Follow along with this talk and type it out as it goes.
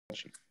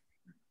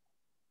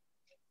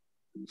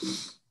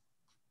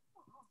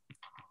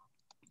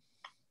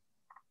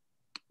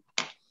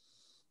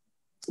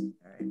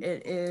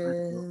It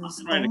is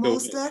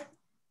almost there.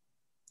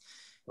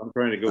 I'm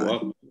trying to go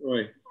up.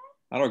 Roy,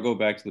 how do I go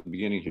back to the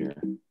beginning here?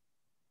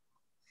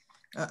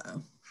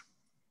 Uh-oh.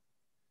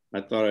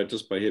 I thought I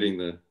just by hitting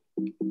the.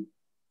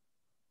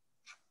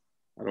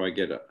 How do I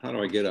get up? How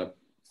do I get up?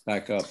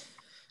 Back up.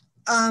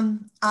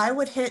 I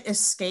would hit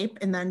escape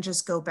and then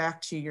just go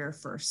back to your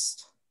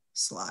first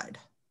slide.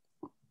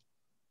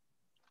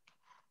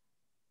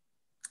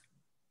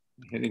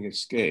 Hitting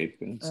escape.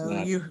 And it's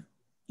not... you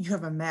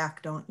have a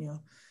Mac, don't you?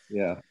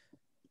 Yeah.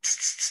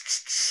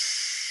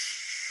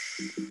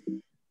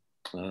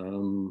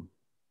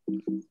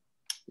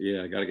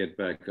 Yeah, I got to get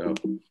back up.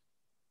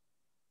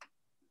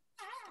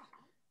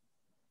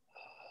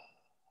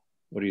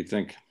 What do you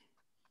think?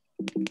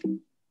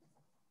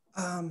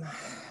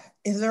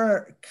 Is there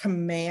a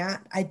command?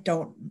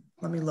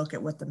 Let me look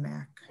at what the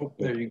Mac. Oh,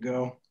 there you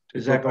go.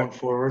 Is that going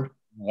forward?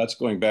 That's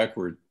going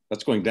backward.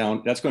 That's going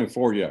down. That's going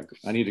forward. Yeah,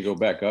 I need to go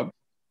back up.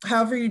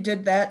 However you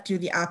did that, do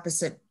the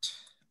opposite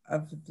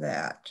of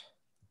that.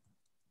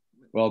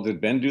 Well,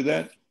 did Ben do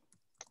that?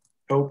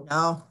 Oh.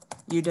 No,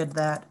 you did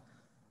that.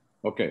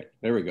 Okay,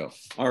 there we go.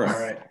 All right.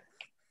 All right.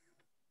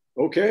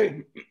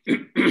 Okay.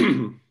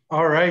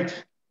 All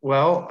right.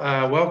 Well,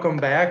 welcome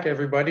back,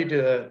 everybody,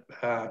 to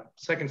the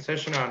second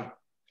session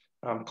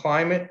on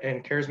climate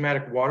and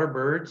charismatic water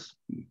birds.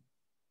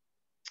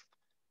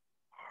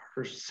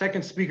 Our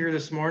second speaker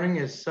this morning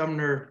is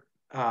Sumner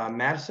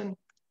Matteson.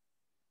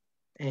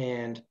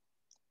 And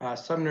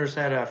Sumner's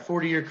had a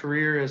 40-year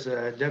career as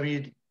a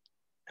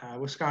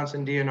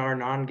Wisconsin DNR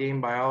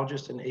non-game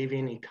biologist and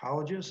avian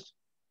ecologist.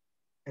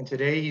 And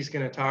today he's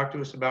going to talk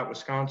to us about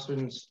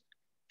Wisconsin's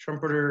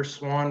Trumpeter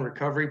Swan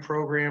recovery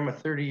program, a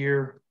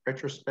 30-year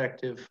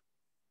retrospective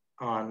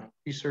on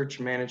research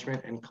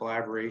management and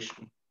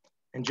collaboration.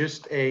 And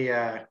just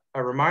a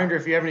reminder,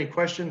 if you have any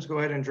questions, go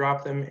ahead and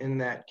drop them in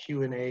that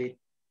Q&A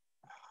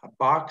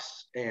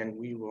box and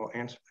we will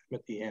answer them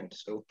at the end.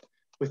 So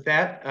with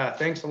that,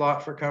 thanks a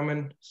lot for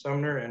coming,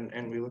 Sumner,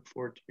 and we look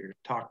forward to your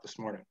talk this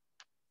morning.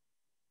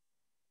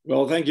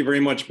 Well, thank you very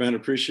much, Ben.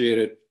 Appreciate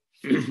it.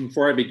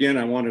 Before I begin,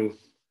 I want to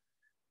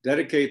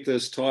dedicate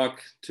this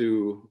talk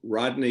to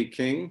Rodney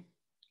King.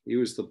 He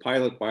was the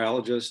pilot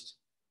biologist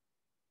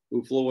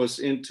who flew us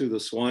into the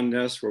swan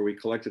nest where we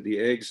collected the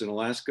eggs in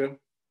Alaska.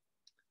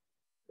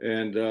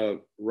 And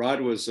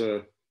Rod was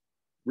a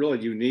really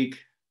unique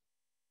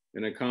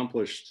and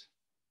accomplished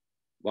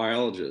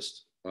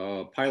biologist,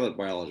 pilot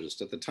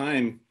biologist. At the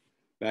time,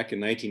 back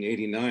in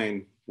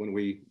 1989, when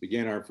we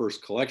began our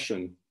first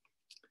collection,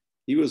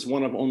 he was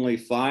one of only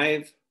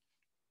 5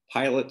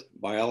 pilot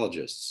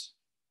biologists.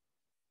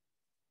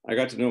 I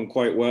got to know him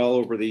quite well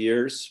over the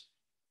years,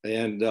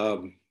 and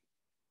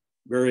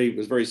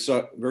was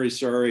very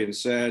sorry and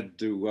sad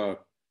to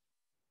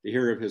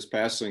hear of his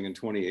passing in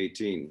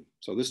 2018.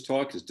 So this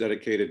talk is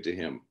dedicated to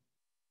him.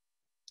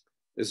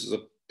 This is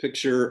a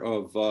picture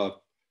of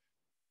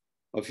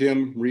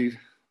him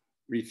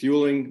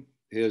refueling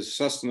his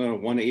Cessna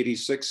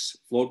 186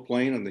 float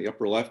plane in the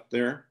upper left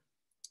there.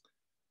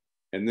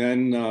 And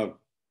then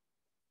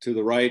to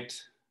the right,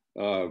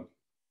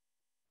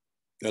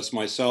 that's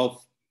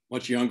myself,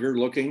 much younger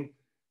looking,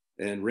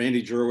 and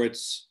Randy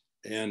Jurwitz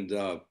and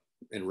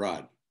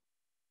Rod.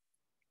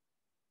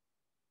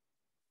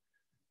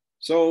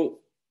 So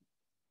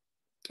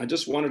I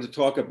just wanted to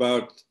talk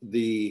about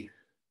the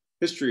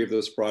history of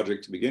this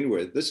project to begin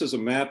with. This is a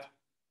map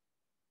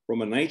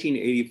from a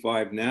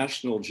 1985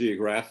 National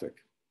Geographic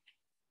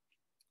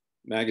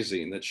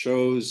magazine that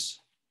shows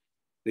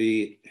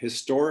the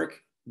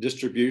historic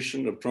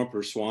distribution of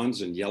trumpeter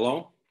swans in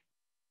yellow.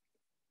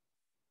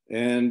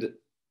 And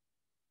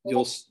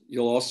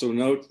you'll also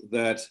note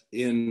that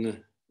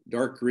in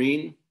dark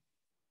green,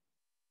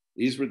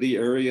 these were the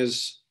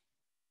areas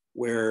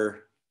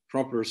where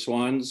trumpeter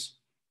swans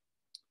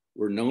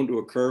were known to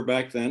occur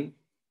back then.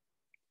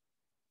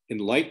 In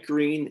light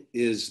green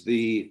is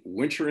the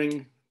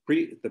wintering,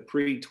 the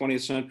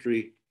pre-20th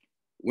century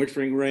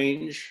wintering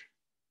range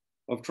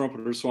of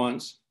trumpeter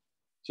swans.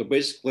 So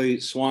basically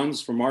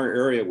swans from our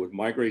area would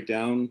migrate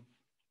down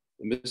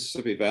the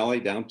Mississippi Valley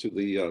down to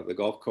the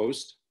Gulf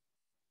Coast.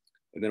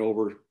 And then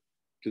over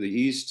to the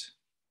east,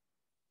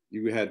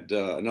 you had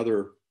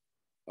another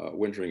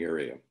wintering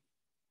area.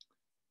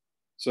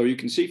 So you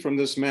can see from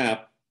this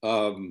map,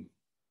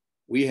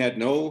 we had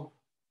no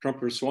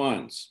trumpeter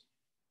swans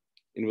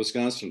in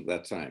Wisconsin at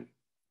that time.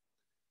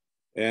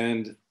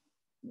 And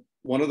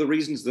one of the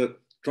reasons that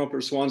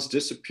trumpeter swans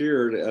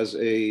disappeared as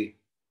a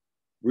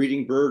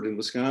breeding bird in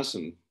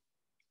Wisconsin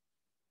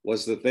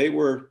was that they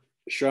were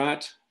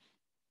shot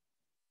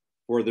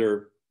for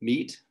their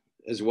meat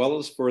as well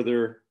as for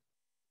their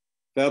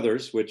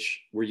feathers,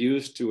 which were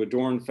used to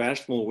adorn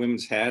fashionable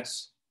women's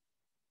hats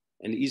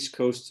in East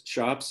Coast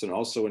shops and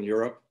also in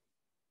Europe.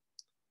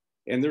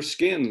 And their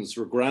skins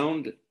were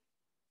ground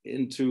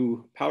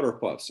into powder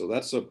puffs. So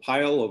that's a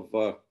pile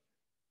of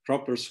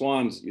trumpeter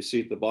swans you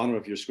see at the bottom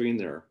of your screen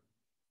there.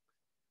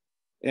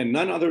 And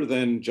none other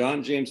than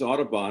John James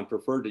Audubon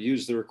preferred to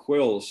use their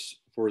quills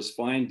for his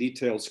fine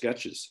detailed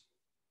sketches.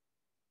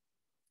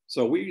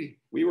 So we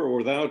were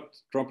without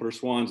trumpeter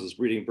swans as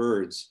breeding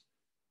birds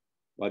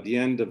by the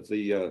end of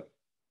the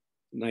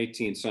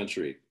 19th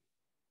century.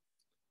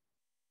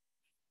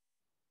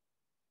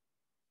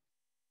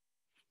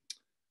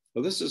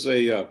 So this is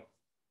a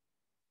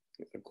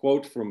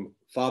quote from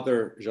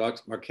Father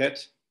Jacques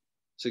Marquette,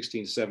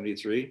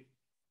 1673.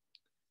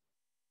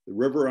 The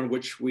river on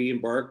which we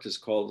embarked is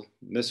called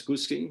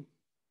Meskusking.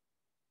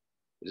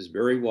 It is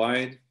very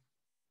wide,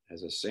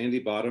 has a sandy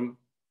bottom,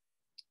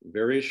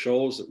 various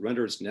shoals that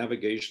render its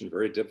navigation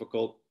very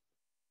difficult.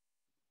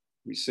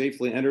 We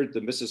safely entered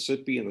the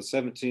Mississippi on the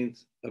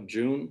 17th of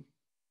June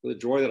with a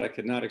joy that I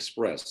could not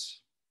express.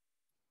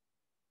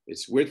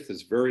 Its width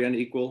is very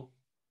unequal.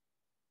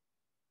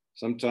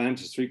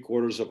 Sometimes it's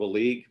 3/4 of a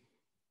league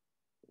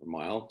or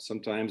mile.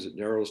 Sometimes it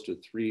narrows to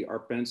 3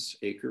 arpents,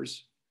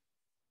 acres.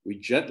 We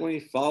gently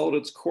followed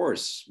its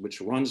course,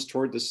 which runs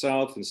toward the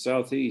south and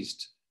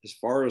southeast as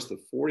far as the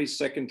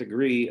 42nd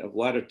degree of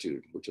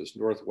latitude, which is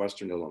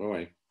northwestern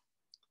Illinois.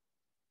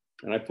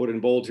 And I put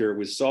in bold here,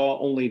 we saw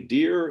only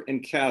deer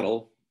and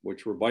cattle,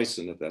 which were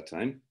bison at that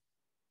time,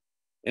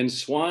 and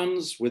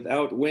swans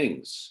without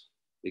wings,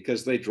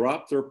 because they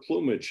drop their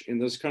plumage in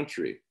this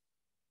country.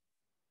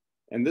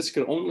 And this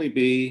could only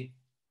be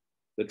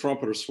the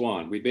trumpeter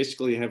swan. We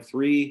basically have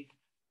 3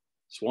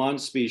 swan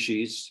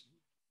species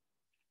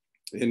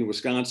in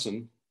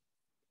Wisconsin.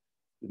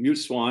 The mute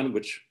swan,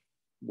 which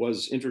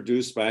was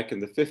introduced back in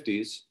the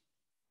 50s.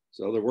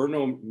 So there were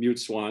no mute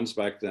swans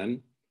back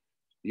then.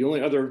 The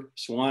only other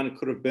swan it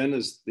could have been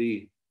is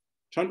the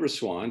tundra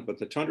swan, but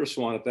the tundra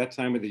swan at that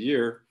time of the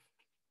year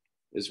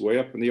is way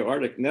up in the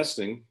Arctic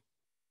nesting.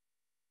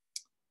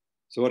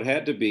 So it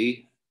had to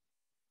be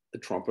the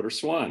trumpeter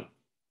swan.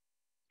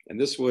 And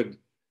this would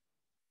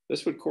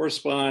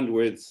correspond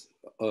with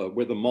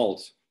a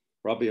molt,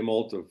 probably a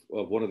molt of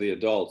one of the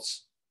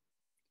adults.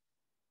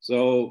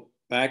 So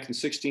back in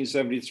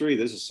 1673,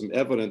 this is some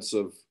evidence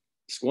of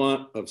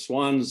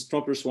swans,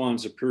 trumpeter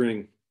swans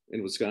appearing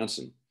in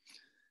Wisconsin.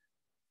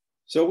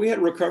 So we had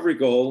a recovery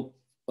goal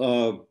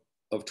of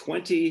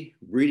 20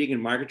 breeding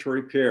and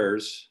migratory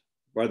pairs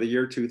by the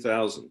year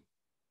 2000.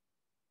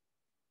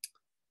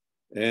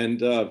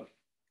 And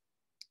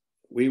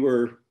we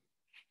were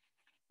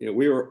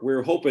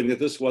hoping that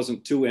this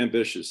wasn't too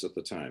ambitious at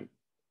the time.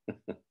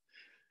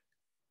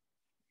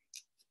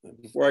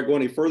 Before I go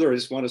any further, I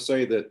just want to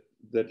say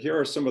that here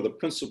are some of the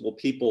principal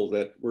people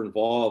that were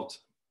involved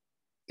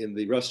in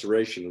the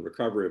restoration and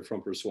recovery of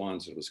trumpeter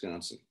swans in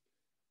Wisconsin.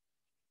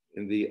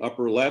 In the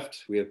upper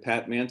left, we have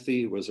Pat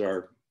Manthe, who was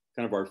our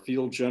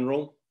field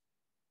general,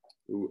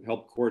 who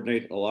helped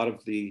coordinate a lot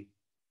of the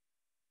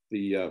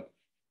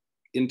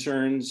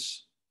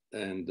interns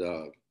and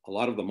a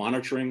lot of the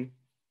monitoring.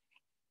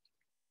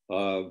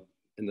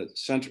 In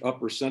the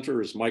upper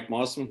center is Mike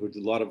Mossman, who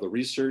did a lot of the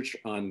research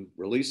on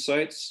release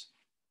sites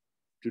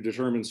to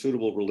determine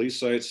suitable release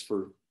sites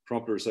for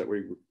trumpeters that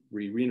we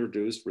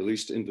reintroduced,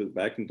 released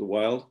back into the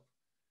wild.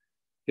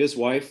 His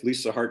wife,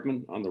 Lisa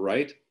Hartman, on the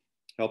right,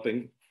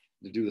 helping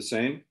to do the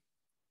same.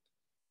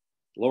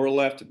 Lower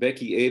left,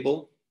 Becky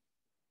Abel,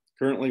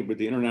 currently with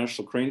the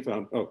International Crane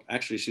Foundation. Oh,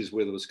 actually, she's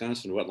with the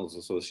Wisconsin Wetlands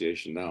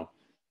Association now.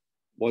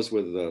 Was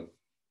with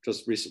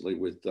just recently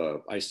with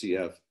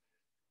ICF.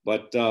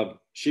 But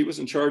she was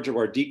in charge of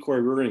our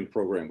decoy-rearing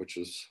program, which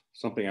is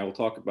something I will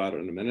talk about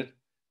in a minute.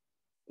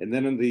 And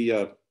then in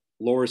the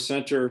lower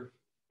center,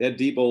 Ed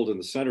Diebold in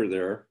the center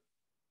there,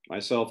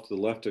 myself to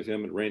the left of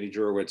him and Randy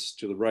Jurowitz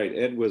to the right.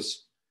 Ed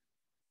was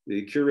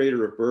the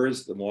curator of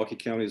birds at the Milwaukee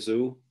County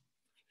Zoo.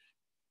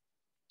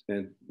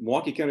 And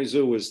Milwaukee County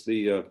Zoo was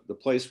the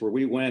place where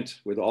we went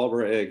with all of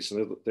our eggs.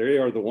 And they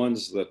are the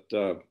ones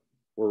that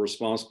were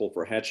responsible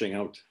for hatching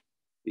out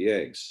the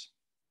eggs.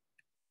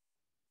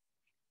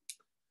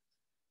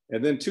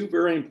 And then 2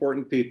 very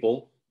important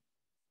people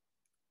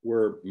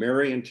were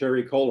Mary and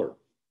Terry Kohler.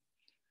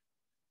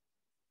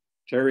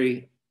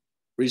 Terry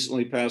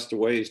recently passed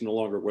away. He's no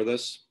longer with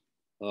us.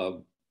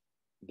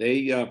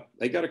 They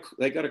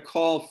got a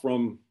call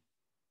from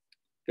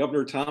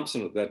Governor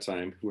Thompson at that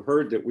time, who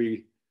heard that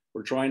we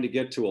were trying to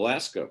get to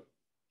Alaska.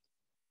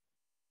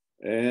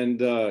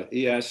 And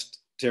he asked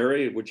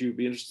Terry, would you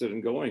be interested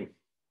in going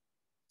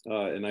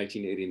in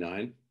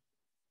 1989?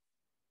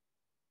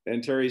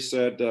 And Terry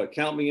said,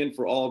 count me in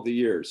for all of the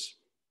years.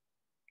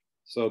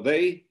 So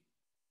they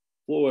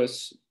flew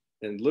us,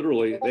 and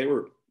literally they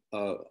were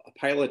a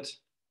pilot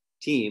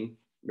team.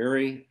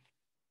 Mary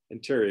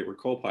and Terry were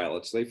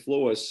co-pilots. They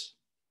flew us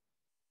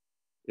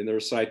in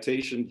their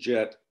Citation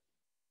jet.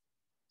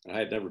 I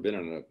had never been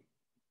on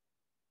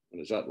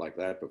a jet like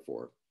that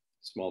before,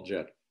 small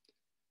jet.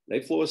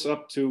 They flew us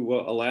up to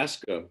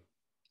Alaska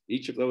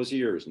each of those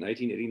years,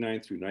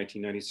 1989 through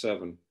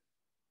 1997,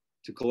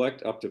 to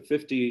collect up to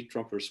 50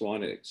 trumpeter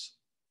swan eggs.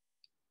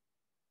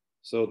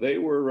 So they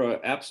were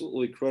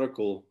absolutely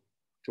critical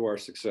to our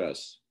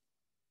success.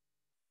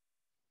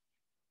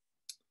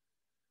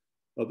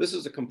 Well, this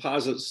is a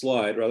composite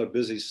slide, rather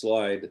busy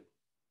slide,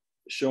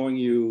 showing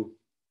you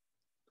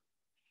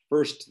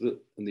first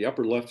in the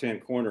upper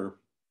left-hand corner,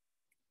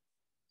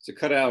 it's a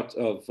cutout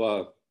of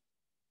the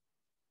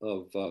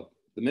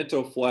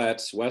Minto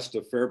Flats west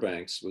of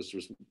Fairbanks,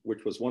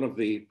 which was one of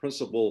the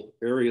principal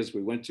areas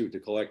we went to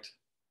collect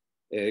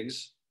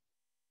eggs.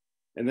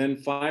 And then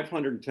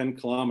 510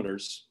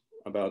 kilometers,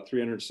 about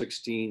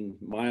 316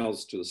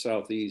 miles to the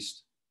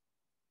southeast,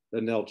 the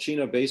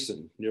Nelchina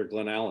Basin near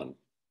Glen Allen.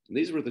 And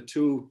these were the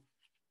two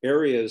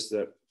areas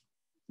that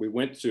we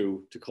went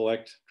to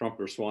collect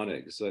trumpeter swan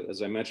eggs,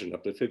 as I mentioned,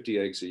 up to 50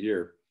 eggs a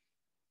year.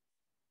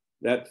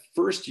 That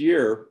first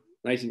year,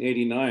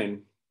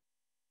 1989,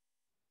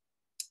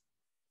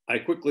 I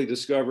quickly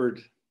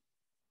discovered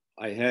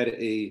I had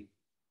a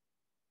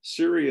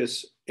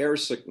serious air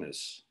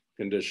sickness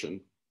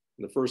condition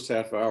in the first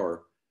half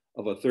hour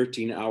of a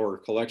 13-hour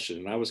collection.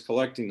 And I was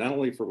collecting not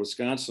only for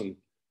Wisconsin,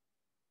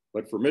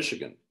 but for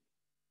Michigan.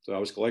 So I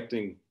was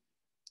collecting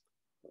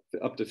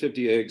up to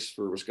 50 eggs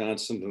for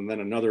Wisconsin and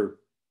then another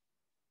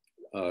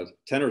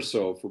 10 or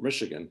so for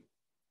Michigan.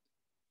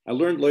 I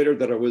learned later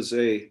that it was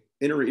an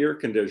inner ear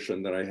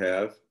condition that I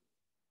have,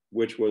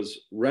 which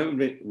was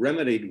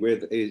remedied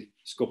with a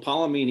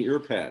scopolamine ear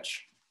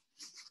patch.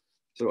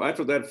 So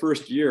after that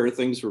first year,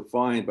 things were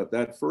fine, but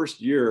that first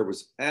year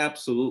was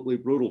absolutely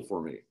brutal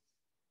for me.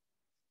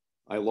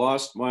 I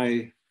lost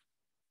my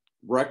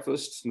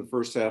breakfast in the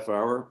first half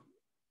hour,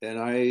 and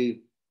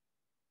I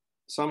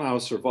somehow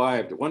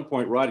survived. At one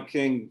point, Rod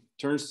King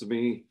turns to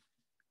me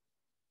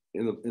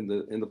in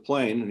the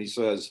plane and he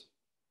says,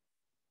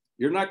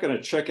 "You're not going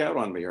to check out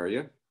on me, are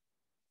you?"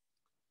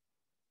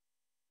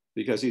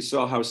 Because he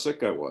saw how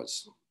sick I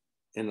was.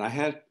 And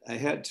I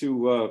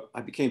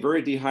became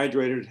very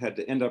dehydrated, had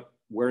to end up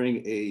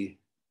wearing a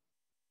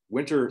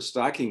winter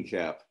stocking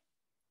cap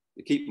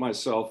to keep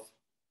myself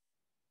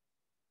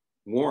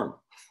warm.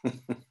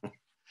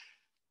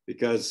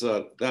 Because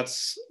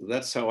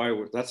that's how I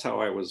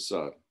was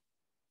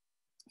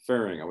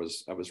faring. I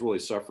was really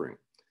suffering.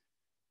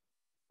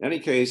 In any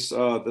case,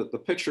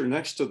 the picture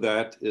next to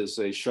that is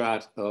a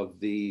shot of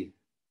the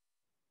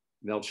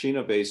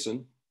Nelchina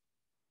Basin.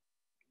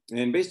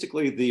 And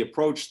basically the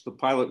approach the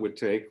pilot would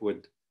take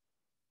Rod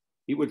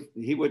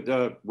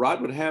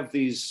would have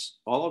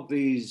all of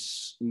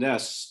these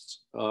nests,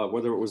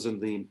 whether it was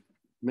in the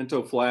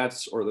Minto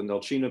Flats or the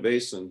Nelchina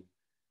Basin.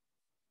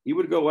 He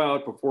would go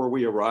out before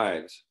we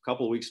arrived, a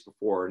couple of weeks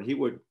before, and he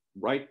would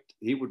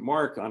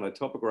mark on a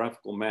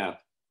topographical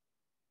map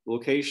the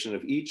location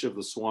of each of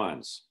the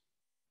swan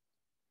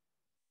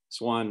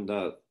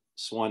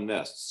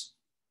nests,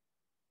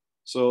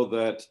 so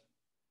that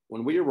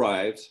when we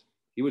arrived,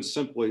 he would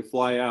simply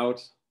fly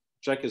out,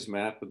 check his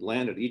map, and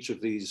land at each of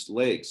these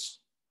lakes,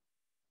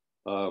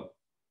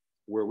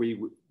 where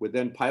we would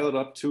then pilot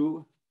up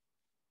to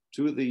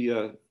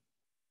the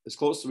as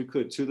close as we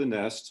could to the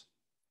nest.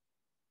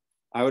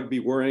 I would be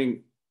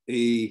wearing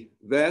a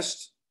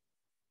vest.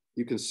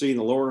 You can see in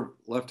the lower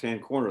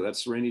left-hand corner,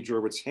 that's Randy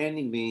Jerwitz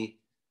handing me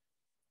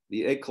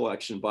the egg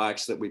collection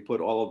box that we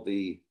put all of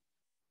the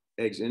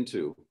eggs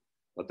into.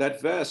 But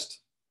that vest,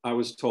 I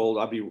was told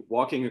I'd be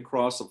walking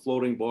across a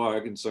floating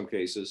bog in some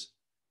cases.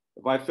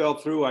 If I fell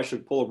through, I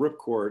should pull a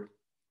ripcord,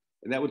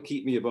 and that would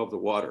keep me above the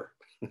water.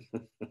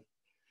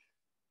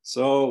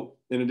 So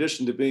in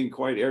addition to being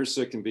quite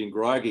airsick and being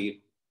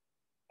groggy,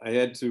 I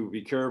had to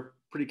be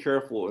pretty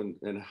careful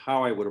in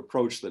how I would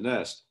approach the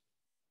nest.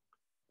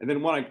 And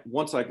then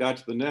once I got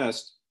to the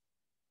nest,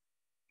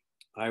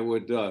 I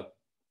would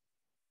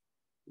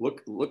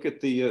look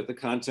at the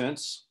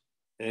contents,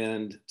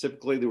 and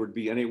typically there would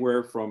be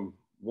anywhere from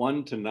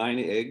 1 to 9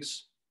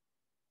 eggs.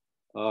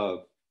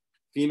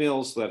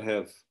 Females that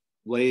have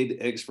laid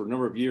eggs for a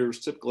number of years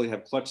typically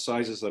have clutch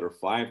sizes that are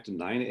 5 to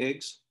 9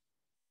 eggs.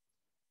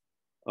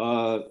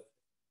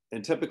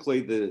 And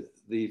typically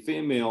the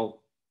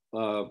female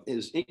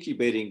is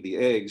incubating the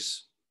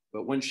eggs,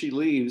 but when she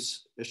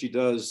leaves, as she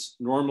does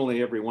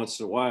normally every once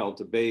in a while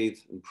to bathe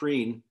and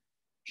preen,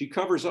 she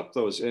covers up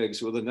those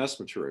eggs with a nest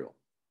material.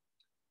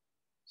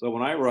 So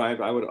when I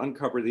arrived, I would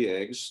uncover the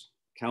eggs,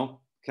 count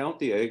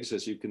the eggs,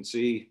 as you can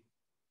see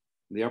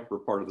in the upper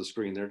part of the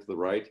screen there to the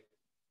right,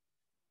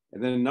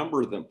 and then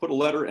number them, put a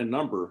letter and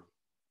number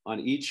on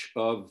each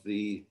of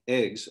the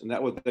eggs, and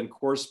that would then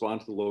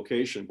correspond to the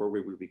location where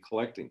we would be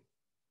collecting.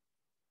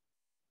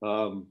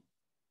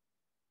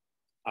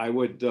 I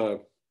would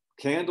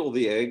candle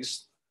the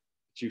eggs,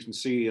 which you can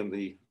see in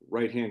the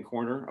right-hand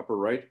corner, upper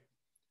right.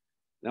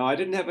 Now, I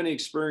didn't have any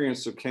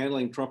experience of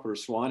candling trumpeter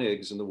swan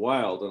eggs in the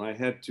wild, and I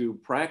had to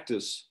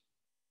practice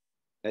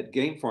at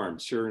game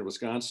farms here in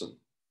Wisconsin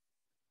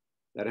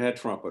that had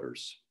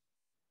trumpeters.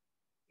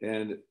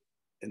 And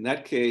in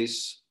that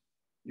case,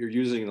 you're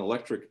using an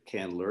electric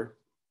candler,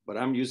 but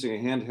I'm using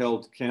a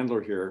handheld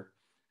candler here.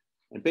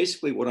 And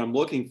basically what I'm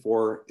looking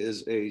for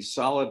is a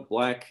solid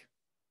black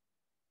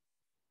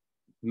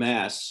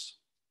mass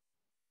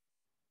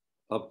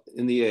up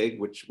in the egg,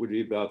 which would be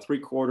about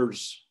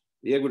 3/4,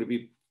 the egg would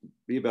be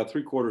about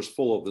 3/4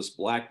 full of this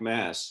black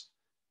mass.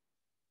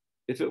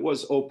 If it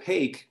was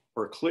opaque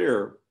or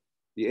clear,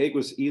 the egg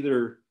was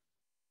either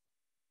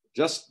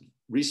just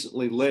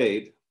recently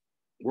laid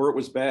where it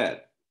was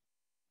bad.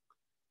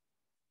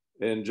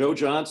 And Joe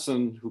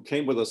Johnson, who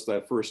came with us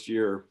that first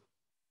year,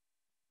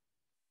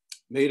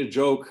 made a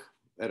joke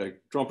at a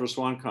Trumpeter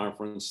Swan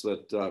conference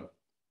that, that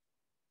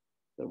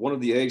one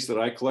of the eggs that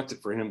I collected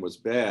for him was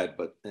bad,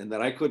 and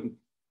that I couldn't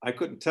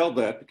tell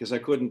that because I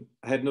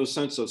had no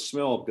sense of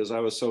smell because I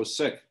was so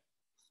sick.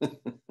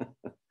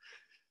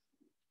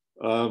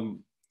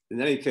 In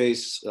any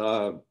case,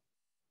 that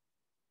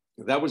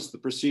was the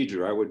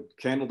procedure. I would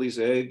candle these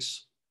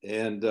eggs,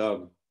 and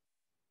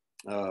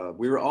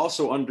we were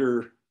also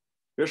under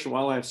Fish and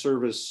Wildlife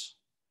Service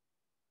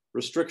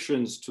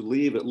restrictions to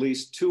leave at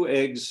least 2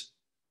 eggs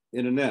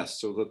in a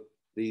nest, so that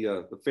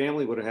the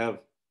family would have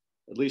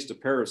at least a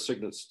pair of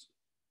cygnets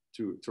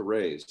to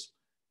raise.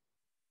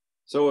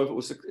 So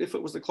if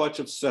it was a clutch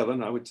of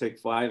 7, I would take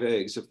 5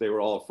 eggs if they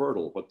were all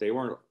fertile, but they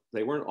weren't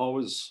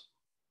always.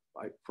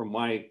 From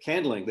my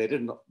candling,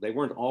 they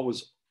weren't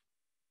always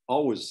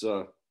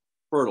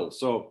fertile.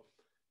 So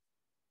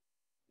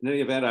in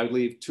any event, I would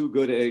leave 2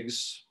 good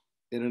eggs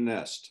in a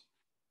nest.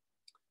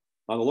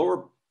 On the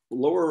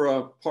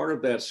lower part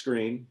of that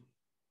screen,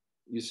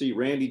 you see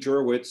Randy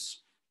Jurwitz,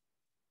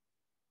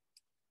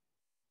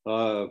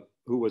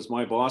 who was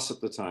my boss at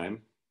the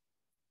time,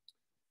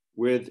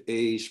 with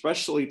a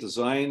specially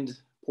designed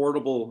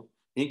portable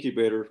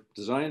incubator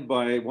designed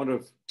by one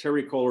of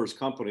Terry Kohler's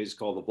companies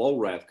called the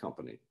Bullrat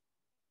Company.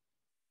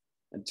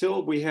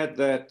 Until we had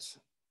that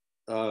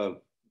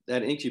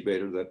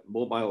incubator, that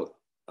mobile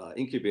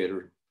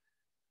incubator,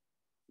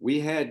 we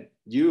had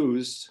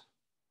used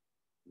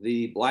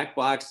the black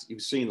box you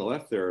see on the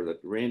left there that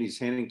Randy's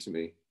handing to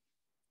me.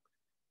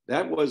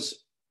 That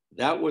was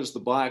the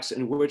box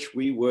in which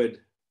we would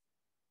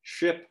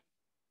ship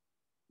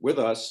with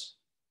us,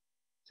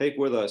 take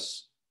with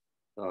us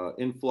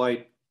in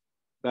flight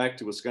back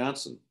to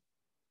Wisconsin.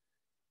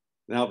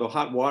 Now the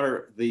hot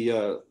water,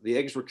 the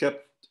eggs were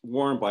kept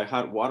warm by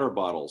hot water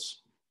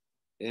bottles,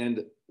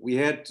 and we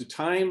had to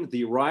time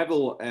the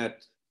arrival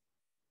at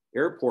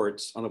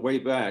airports on the way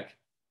back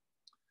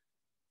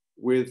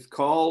with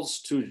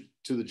calls to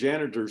the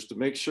janitors to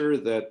make sure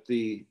that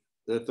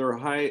their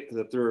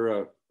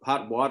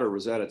hot water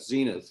was at its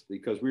zenith,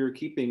 because we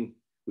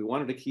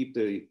wanted to keep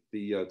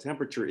the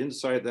temperature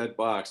inside that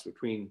box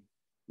between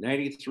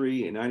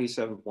 93 and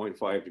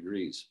 97.5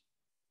 degrees.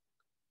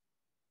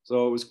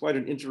 So it was quite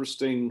an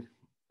interesting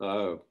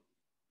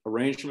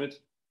arrangement,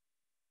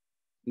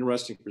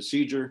 interesting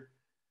procedure.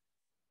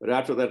 But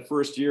after that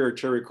first year,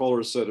 Terry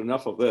Kohler said,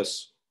 enough of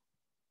this.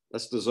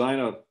 Let's design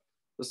a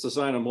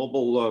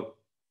mobile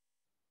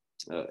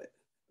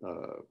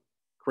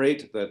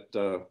crate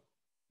that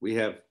we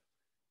have,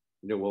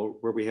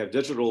 where we have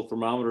digital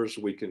thermometers.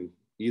 We can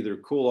either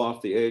cool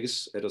off the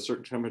eggs at a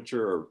certain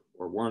temperature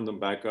or warm them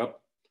back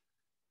up.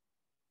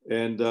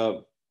 And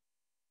so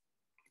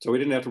we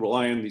didn't have to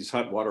rely on these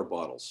hot water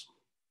bottles.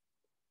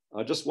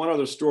 Just one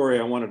other story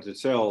I wanted to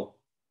tell.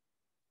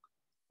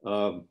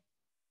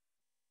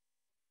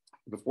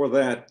 Before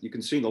that, you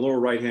can see in the lower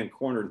right-hand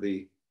corner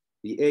the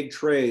egg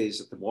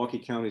trays at the Milwaukee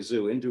County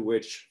Zoo into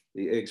which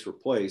the eggs were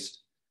placed.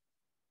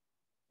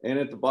 And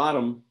at the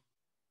bottom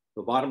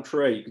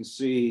tray, you can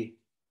see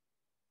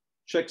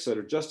chicks that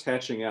are just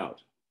hatching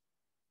out.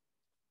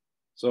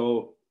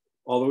 So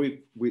although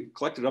we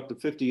collected up to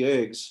 50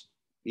 eggs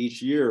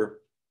each year,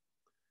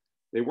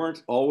 they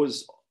weren't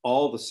always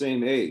all the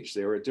same age.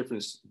 They were at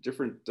different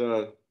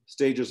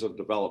stages of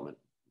development.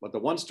 But the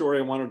one story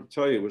I wanted to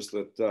tell you was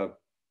that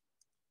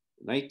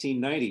in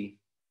 1990,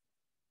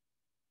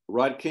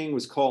 Rod King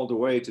was called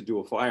away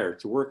to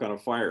work on a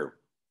fire.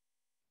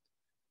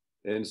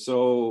 And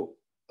so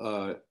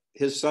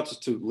his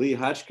substitute, Lee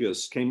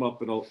Hotchkiss, came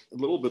up in a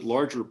little bit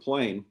larger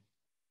plane.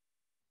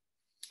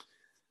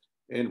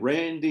 And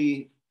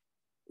Randy,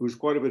 who's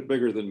quite a bit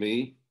bigger than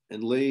me,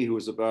 and Lee, who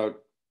was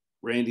about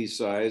Randy's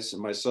size,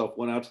 and myself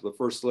went out to the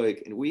first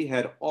lake, and we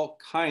had all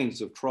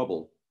kinds of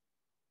trouble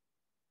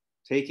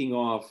taking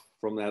off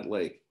from that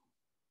lake.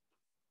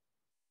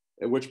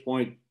 At which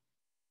point,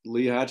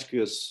 Lee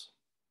Hotchkiss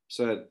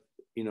said,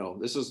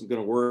 this isn't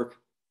going to work.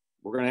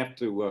 We're going to have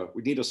to,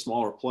 we need a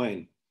smaller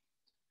plane.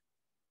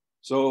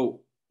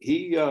 So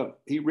he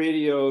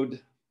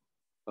radioed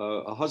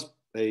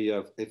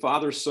a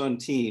father-son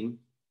team,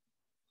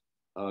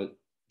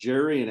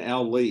 Jerry and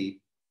Al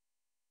Lee,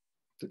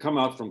 to come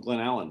out from Glen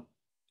Allen.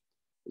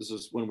 This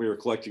is when we were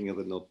collecting in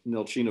the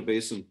Nilchina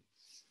Basin.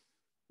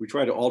 We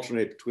tried to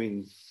alternate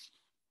between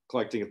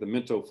collecting at the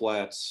Minto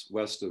Flats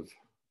west of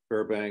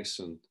Fairbanks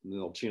and the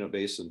Nilchina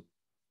Basin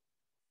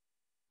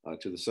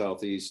to the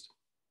southeast.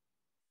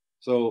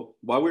 So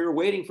while we were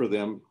waiting for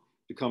them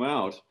to come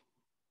out,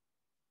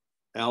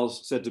 Al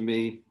said to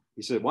me,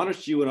 he said, why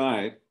don't you and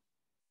I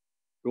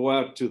go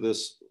out to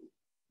this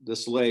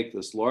lake,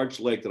 this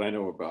large lake that I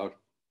know about.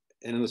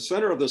 And in the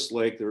center of this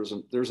lake, there's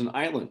an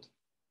island.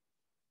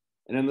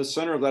 And in the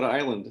center of that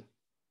island,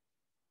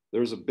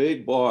 there's a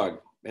big bog,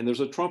 and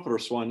there's a trumpeter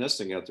swan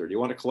nesting out there. Do you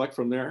want to collect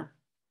from there?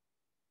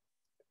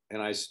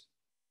 And I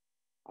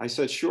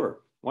said, sure,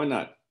 why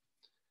not?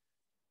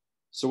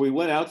 So we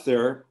went out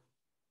there,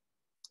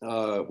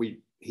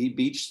 he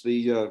beached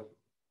the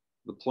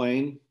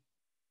plane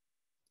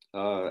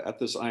at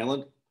this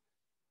island.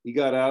 He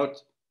got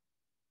out,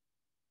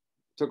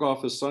 took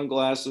off his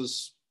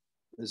sunglasses,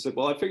 and said,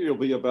 "Well, I figure it'll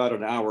be about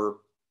an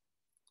hour,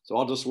 so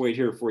I'll just wait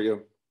here for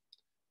you."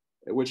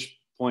 At which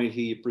point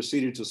he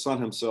proceeded to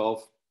sun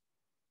himself,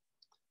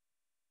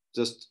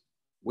 just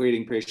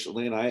waiting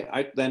patiently. And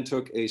I then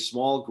took a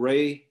small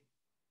gray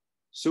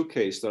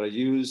suitcase that I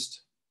used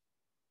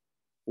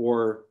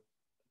for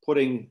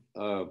putting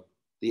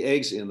the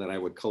eggs in that I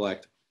would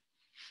collect.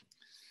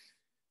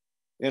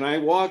 And I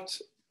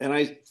walked, and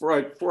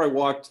before I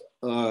walked,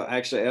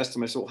 actually I asked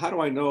him, I said, "Well, how do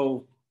I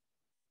know,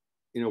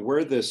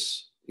 where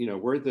this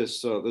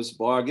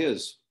bog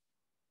is?"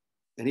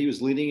 And he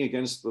was leaning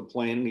against the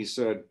plane, and he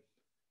said,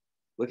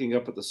 looking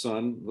up at the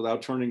sun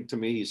without turning to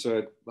me, he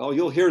said, "Well,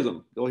 you'll hear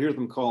them. You'll hear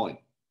them calling."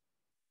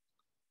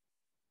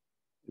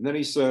 And then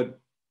he said,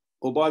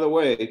 "Oh, by the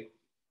way,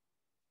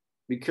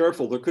 be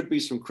careful. There could be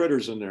some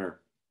critters in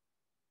there."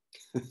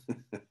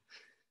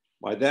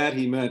 By that,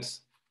 he meant,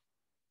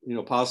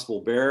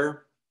 possible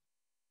bear,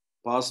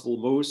 possible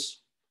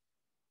moose.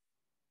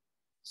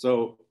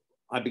 So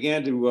I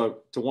began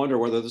to wonder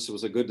whether this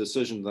was a good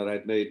decision that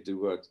I'd made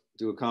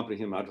to accompany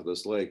him out to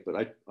this lake.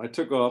 But I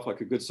took off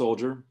like a good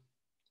soldier.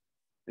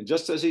 And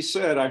just as he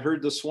said, I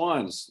heard the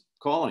swans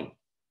calling.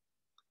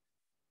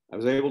 I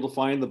was able to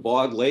find the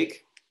bog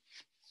lake.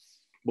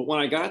 But when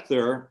I got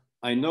there,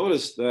 I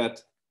noticed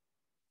that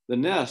the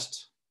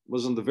nest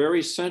was in the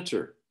very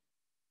center,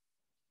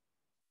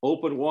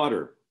 open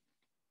water,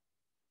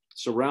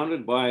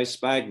 surrounded by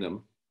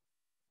sphagnum.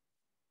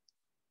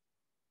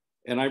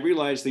 And I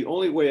realized the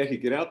only way I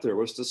could get out there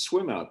was to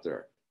swim out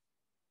there.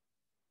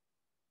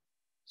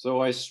 So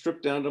I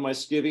stripped down to my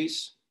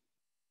skivvies,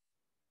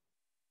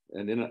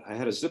 and then I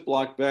had a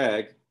Ziploc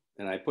bag,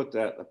 and I put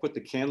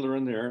the candler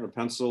in there and a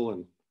pencil,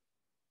 and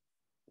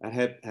I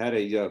had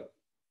a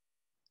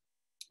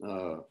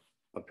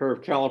pair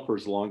of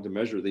calipers along to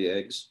measure the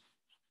eggs.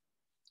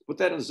 Put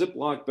that in a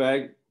Ziploc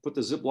bag, put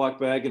the Ziploc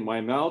bag in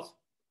my mouth,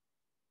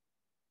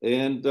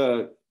 and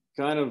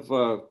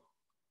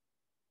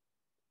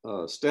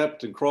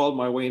stepped and crawled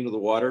my way into the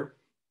water.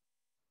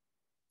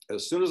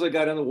 As soon as I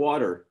got in the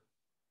water,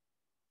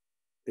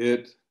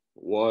 it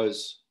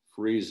was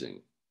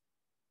freezing.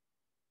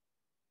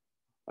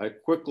 I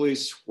quickly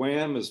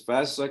swam as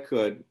fast as I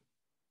could,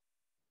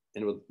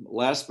 and with the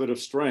last bit of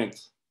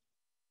strength,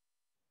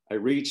 I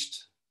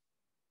reached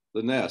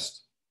the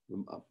nest,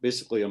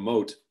 basically a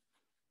moat,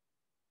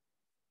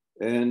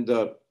 and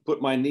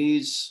put my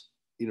knees,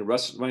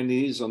 rested my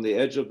knees on the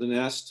edge of the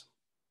nest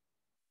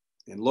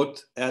and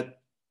looked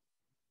at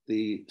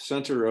the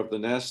center of the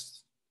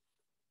nest,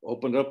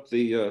 opened up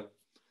the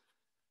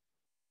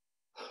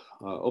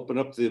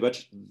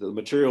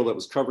material that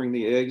was covering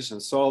the eggs,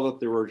 and saw that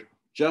there were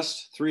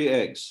just 3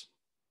 eggs,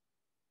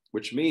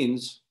 which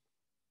meant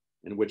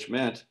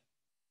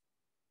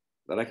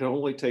that I could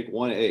only take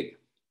 1 egg.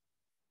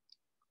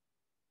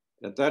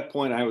 At that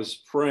point, I was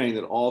praying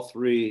that all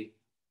 3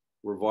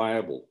 were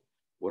viable,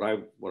 what I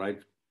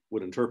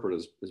would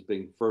interpret as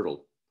being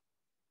fertile.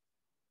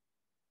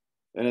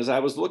 And as I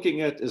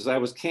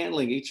was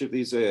candling each of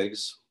these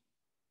eggs,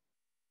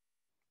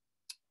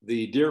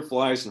 the deer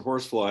flies and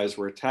horse flies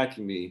were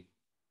attacking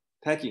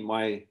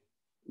my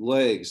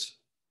legs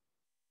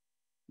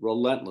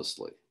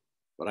relentlessly.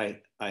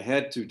 But I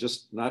had to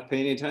just not pay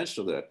any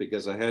attention to that,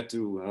 because I had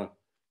to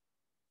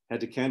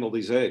candle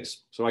these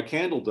eggs. So I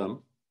candled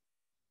them,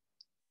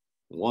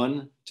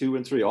 1, 2,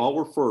 and 3. All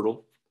were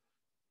fertile.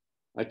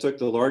 I took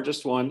the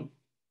largest one,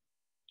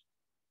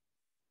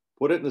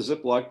 put it in the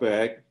Ziploc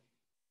bag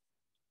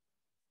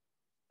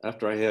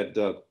after I had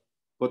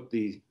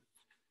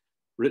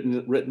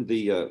written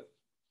the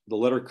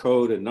letter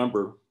code and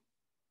number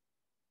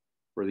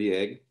for the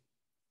egg,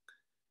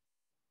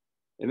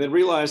 and then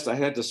realized I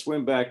had to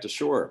swim back to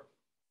shore.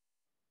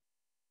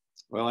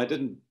 Well, I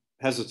didn't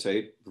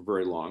hesitate for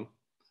very long.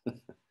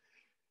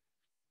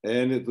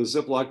 And with the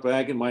Ziploc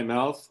bag in my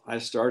mouth, I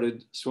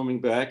started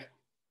swimming back,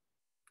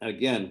 and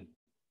again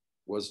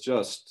was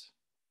just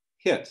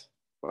hit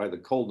by the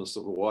coldness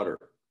of the water.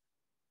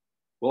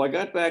 Well, I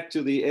got back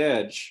to the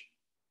edge,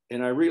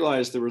 and I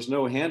realized there was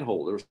no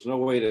handhold. There was no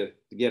way to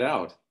get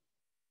out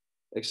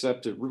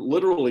except to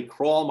literally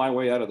crawl my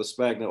way out of the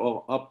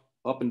sphagnum up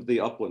into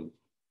the upland.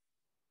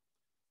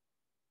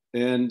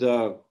 And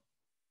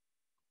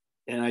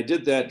I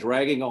did that,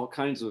 dragging all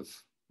kinds of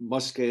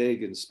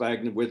muskeg and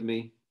sphagnum with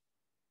me,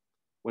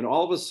 when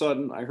all of a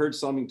sudden I heard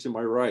something to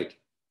my right.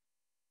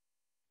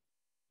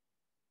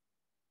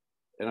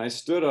 And I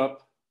stood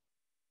up,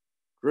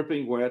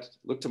 dripping wet,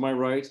 looked to my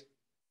right,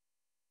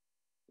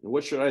 and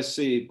what should I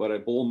see but a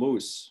bull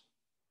moose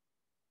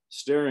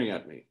staring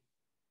at me.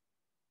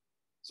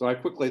 So I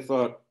quickly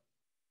thought,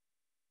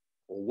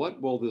 well,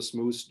 what will this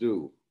moose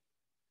do?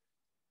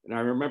 And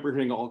I remember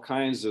hearing all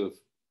kinds of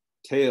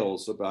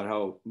tales about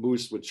how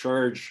moose would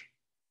charge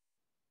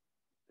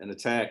and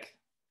attack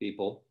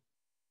people,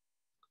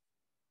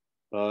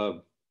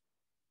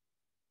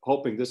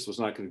 hoping this was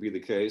not going to be the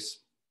case.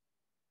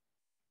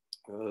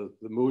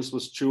 The moose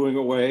was chewing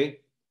away.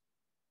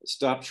 It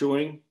stopped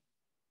chewing,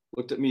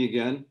 looked at me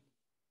again,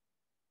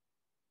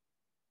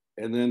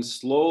 and then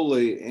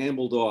slowly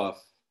ambled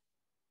off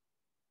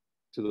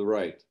to the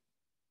right.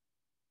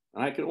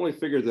 And I could only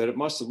figure that it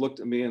must have looked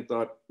at me and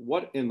thought,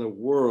 what in the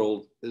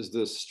world is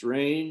this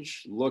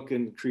strange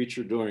looking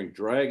creature doing,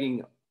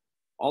 dragging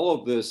all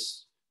of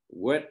this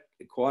wet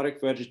aquatic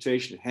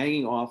vegetation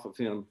hanging off of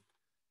him?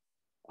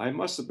 I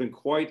must have been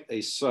quite a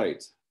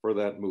sight for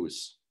that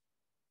moose.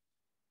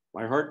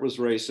 My heart was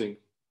racing,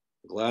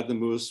 glad the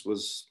moose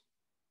was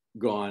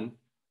gone.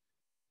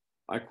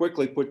 I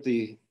quickly put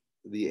the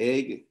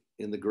egg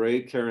in the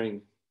gray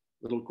carrying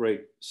little gray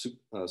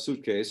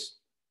suitcase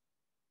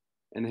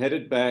and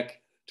headed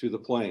back to the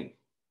plane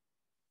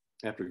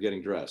after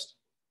getting dressed.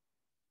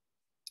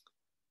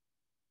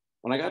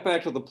 When I got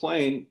back to the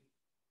plane,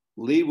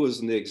 Lee was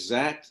in the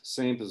exact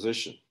same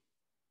position,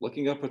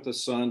 looking up at the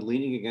sun,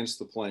 leaning against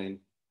the plane.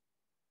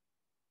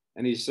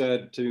 And he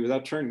said to me,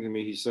 without turning to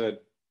me, he said,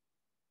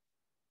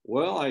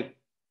 well,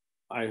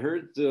 I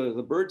heard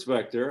the birds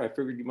back there. I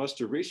figured you must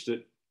have reached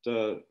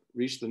the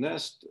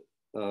nest.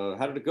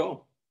 How did it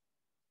go?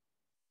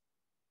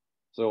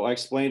 So I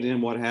explained to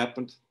him what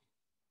happened,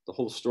 the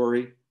whole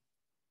story,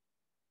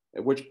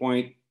 at which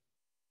point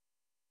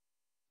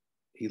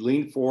he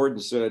leaned forward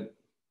and said,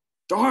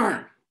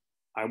 darn,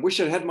 I wish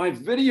I had my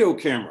video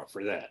camera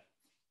for that.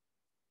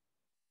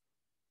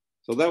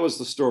 So that was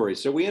the story.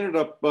 So we ended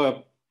up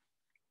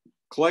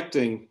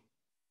collecting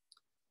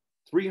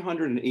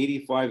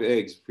 385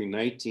 eggs between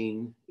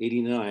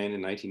 1989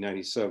 and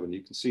 1997.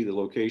 You can see the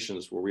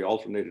locations where we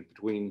alternated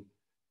between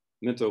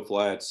Minto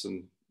Flats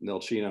and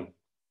Nelchina.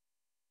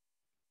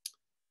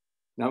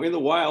 Now in the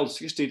wild,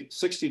 60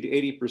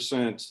 to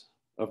 80%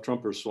 of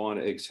trumpeter swan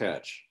eggs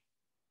hatch.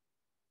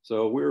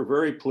 So we were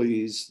very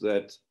pleased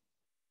that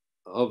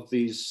of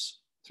these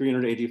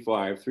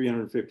 385,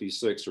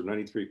 356 or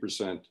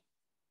 93%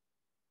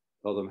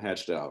 of them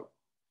hatched out.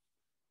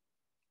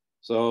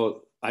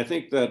 So I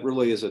think that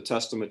really is a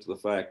testament to the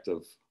fact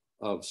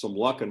of some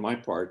luck on my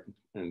part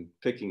in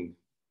picking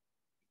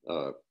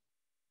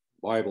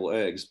viable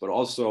eggs, but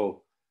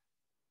also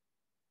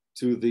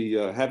to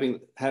the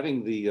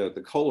having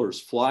the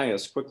cullers fly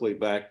us quickly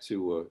back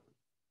to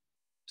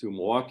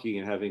Milwaukee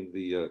and having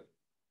the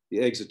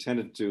eggs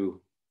attended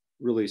to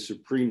really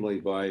supremely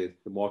by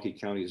the Milwaukee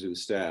County Zoo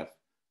staff,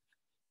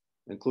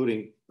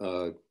 including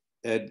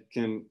Ed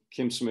Kim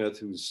Smith,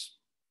 who's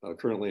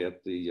currently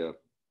at the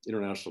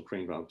International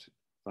Crane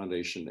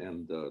Foundation,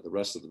 and the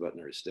rest of the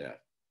veterinary staff.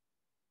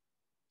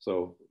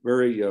 So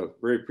very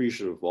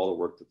appreciative of all the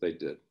work that they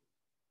did.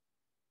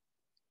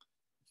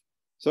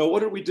 So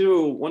what did we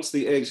do once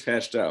the eggs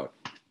hatched out?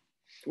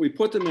 We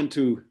put them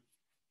into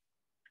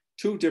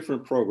two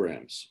different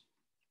programs.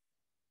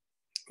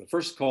 The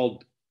first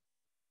called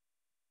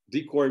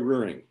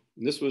decoy-rearing.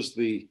 And this was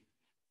really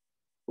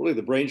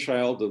the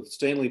brainchild of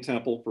Stanley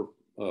Temple,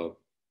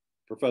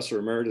 Professor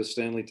Emeritus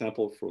Stanley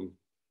Temple from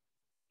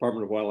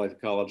Department of Wildlife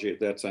Ecology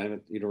at that time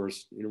at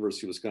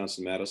University of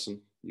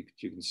Wisconsin-Madison. You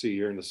can see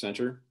here in the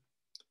center.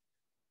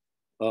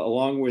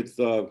 Along with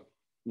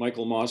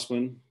Michael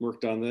Mossman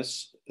worked on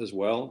this as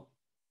well,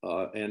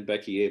 and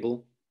Becky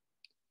Abel.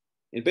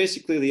 And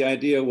basically the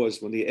idea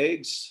was when the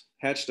eggs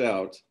hatched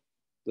out,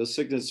 the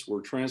cygnets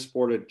were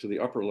transported to the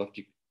upper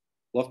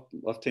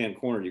left-hand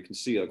corner. You can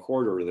see a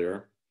corridor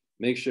there,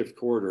 makeshift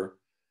corridor,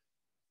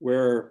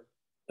 where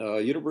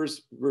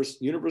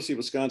University of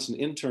Wisconsin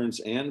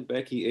interns and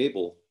Becky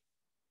Abel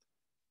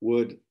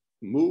would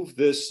move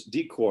this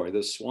decoy,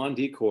 this swan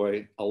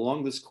decoy,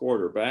 along this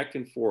corridor back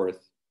and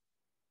forth.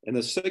 And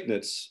the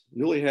cygnets,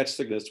 newly hatched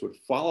cygnets, would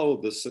follow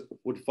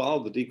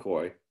the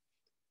decoy,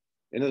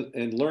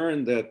 and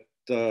learn that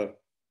the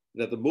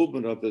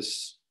movement of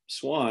this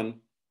swan,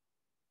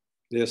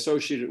 they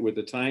associated with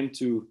the time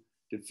to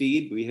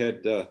feed. We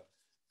had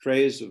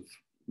trays of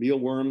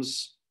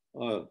mealworms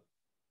on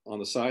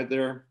the side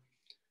there.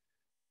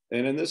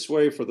 And in this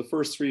way, for the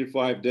first 3 to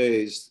 5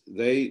 days,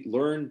 they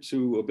learned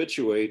to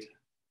habituate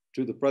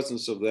to the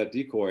presence of that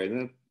decoy.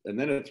 And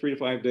then at 3 to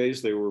 5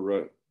 days, they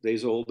were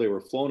days old, they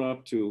were flown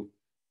up to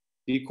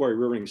decoy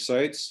rearing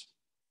sites,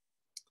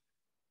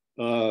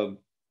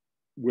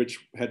 which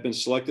had been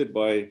selected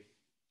by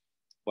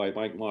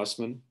Mike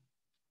Mossman.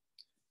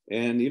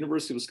 And the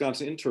University of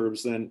Wisconsin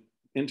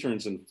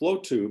interns in flow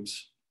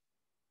tubes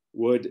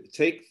would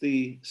take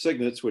the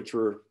cygnets, which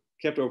were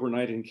kept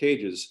overnight in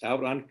cages,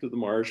 out onto the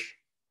marsh,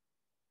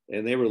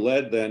 and they were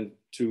led then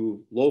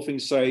to loafing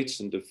sites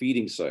and to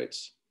feeding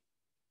sites.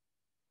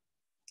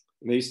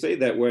 And they stayed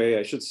that way,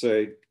 I should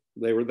say.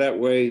 They were that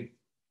way,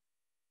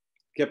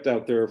 kept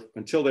out there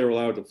until they were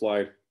allowed to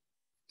fly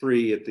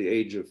free at the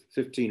age of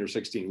 15 or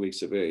 16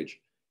 weeks of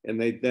age.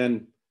 And they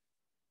then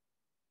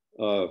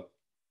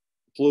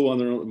flew on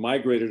their own,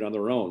 migrated on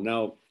their own.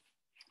 Now,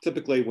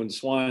 typically when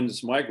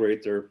swans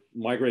migrate, they're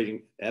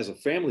migrating as a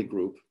family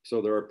group.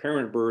 So there are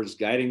parent birds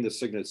guiding the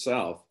cygnet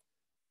south.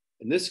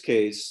 In this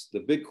case, the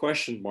big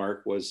question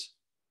mark was,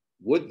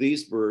 would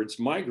these birds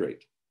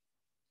migrate?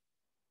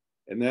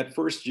 And that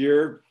first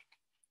year,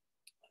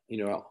 you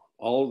know,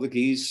 all of the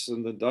geese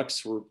and the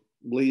ducks were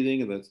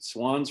bleeding and the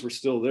swans were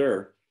still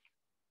there.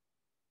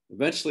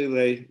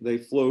 Eventually they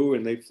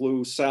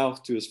flew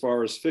south to as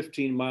far as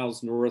 15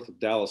 miles north of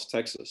Dallas,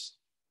 Texas.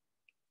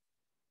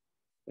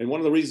 And one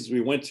of the reasons we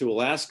went to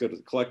Alaska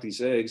to collect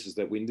these eggs is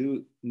that we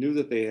knew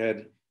that they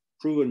had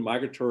proven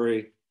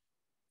migratory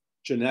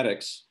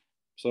genetics,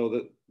 so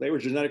that they were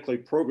genetically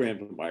programmed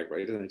to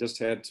migrate, and they just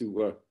had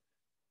to,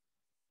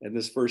 in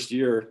this first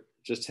year,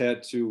 just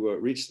had to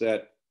reach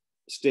that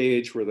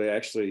stage where they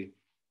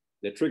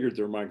triggered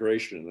their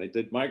migration, and they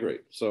did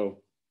migrate.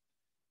 So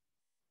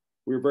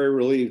we were very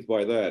relieved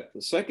by that.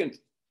 The second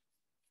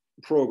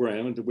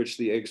program into which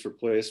the eggs were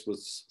placed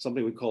was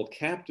something we called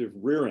captive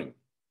rearing.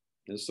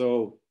 And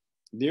so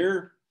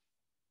near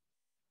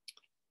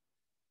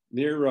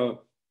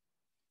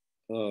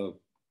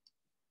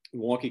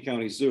Milwaukee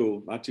County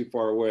Zoo, not too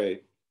far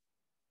away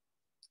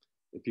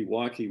in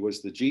Pewaukee,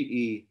 was the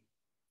GE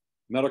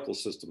Medical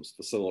Systems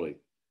facility.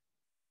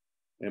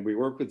 And we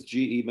worked with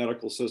GE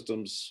Medical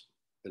Systems,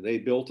 and they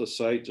built a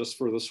site just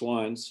for the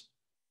swans.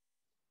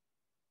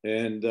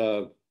 And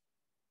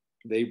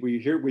we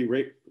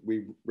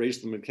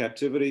raised them in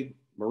captivity.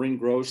 Maureen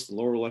Gross, the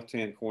lower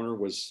left-hand corner,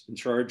 was in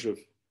charge of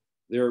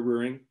their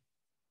rearing.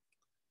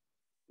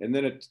 And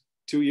then at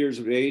 2 years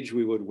of age,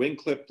 we would wing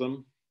clip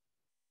them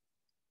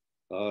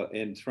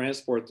and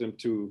transport them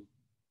to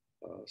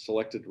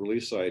selected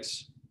release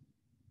sites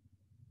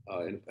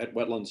at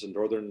wetlands in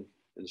northern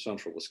and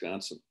central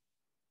Wisconsin.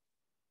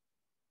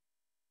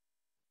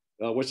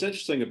 What's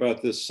interesting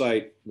about this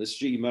site, this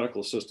GE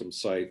Medical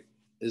Systems site,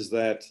 is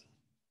that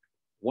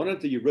one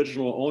of the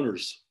original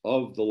owners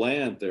of the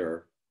land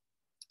there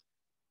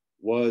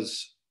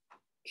was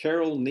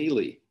Carol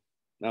Neely.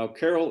 Now,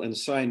 Carol and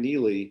Cy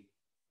Neely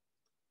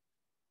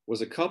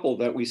was a couple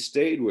that we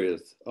stayed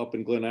with up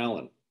in Glen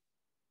Allen.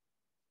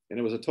 And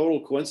it was a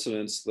total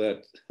coincidence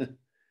that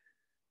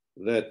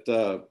as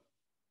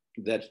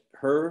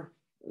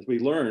we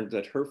learned,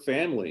 that her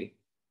family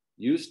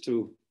used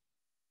to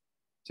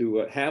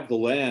have the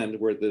land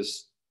where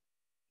this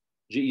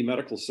GE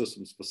Medical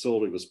Systems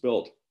facility was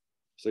built.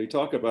 So you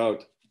talk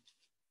about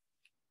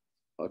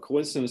a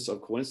coincidence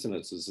of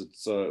coincidences.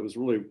 It was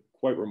really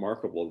quite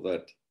remarkable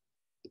that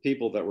the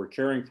people that were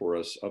caring for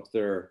us up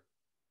there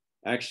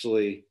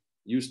actually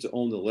used to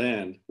own the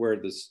land where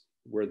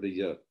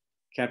the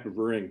captive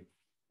rearing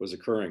was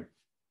occurring.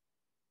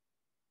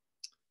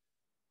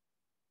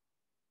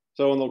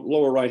 So in the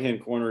lower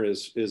right-hand corner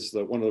is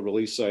one of the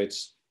release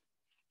sites.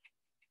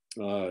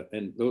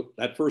 And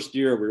that first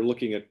year, we were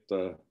looking at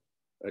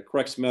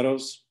Crex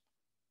Meadows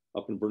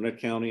up in Burnett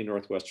County,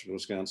 northwestern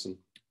Wisconsin.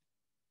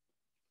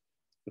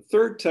 The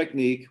third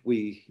technique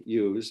we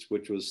used,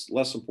 which was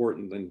less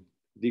important than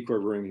decoy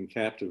rearing and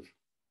captive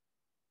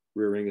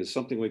rearing, is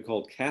something we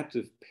called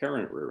captive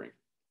parent rearing.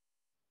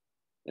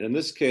 And in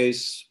this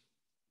case,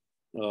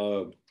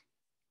 at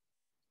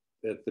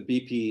the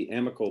BP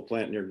Amico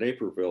plant near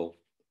Naperville,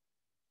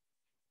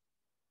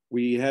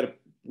 we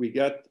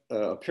got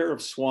a pair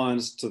of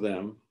swans to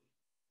them,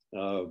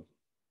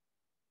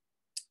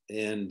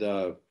 and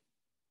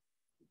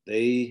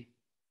they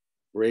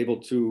were able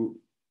to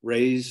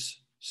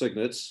raise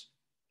cygnets.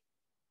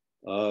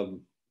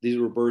 These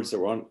were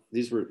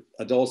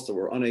adults that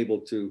were unable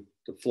to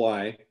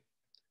fly.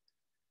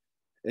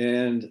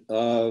 And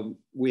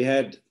we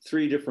had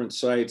 3 different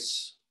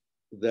sites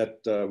that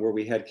where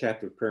we had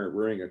captive parent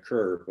rearing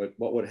occur. But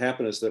what would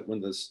happen is that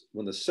when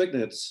the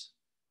cygnets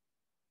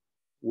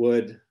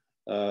would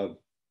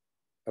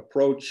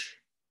approach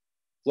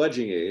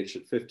fledging age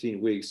at 15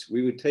 weeks,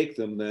 we would take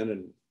them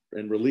then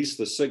and release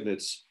the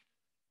cygnets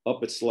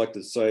up at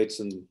selected sites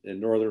in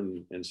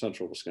northern and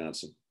central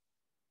Wisconsin.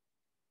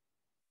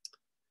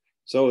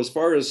 So as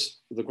far as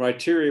the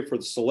criteria for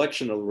the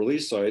selection of the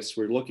release sites,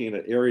 we're looking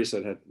at areas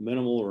that had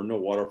minimal or no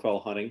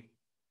waterfowl hunting,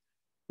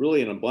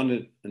 really an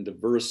abundant and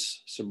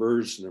diverse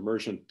submerged and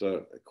emergent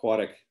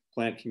aquatic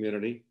plant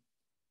community.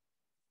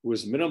 It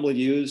was minimally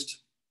used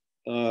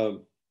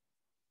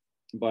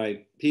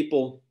by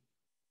people,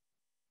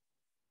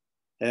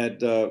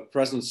 had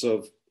presence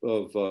of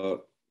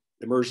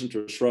emergent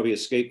or shrubby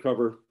escape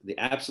cover, the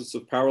absence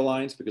of power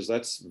lines, because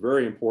that's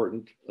very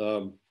important.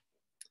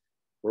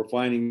 We're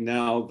finding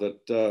now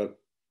that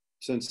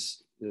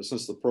since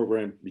the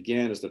program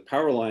began, is that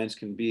power lines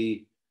can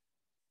be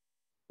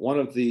one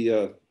of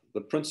the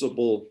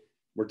principal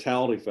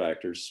mortality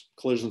factors.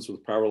 Collisions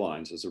with power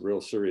lines is a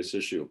real serious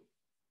issue.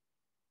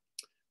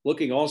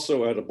 Looking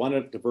also at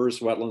abundant diverse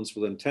wetlands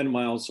within 10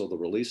 miles of the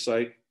release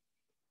site.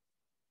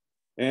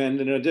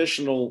 And an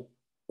additional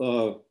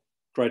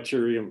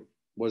criterion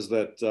was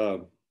that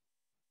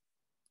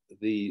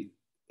the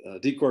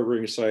decoy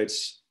rearing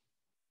sites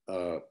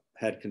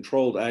had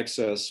controlled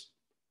access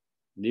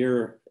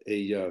near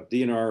a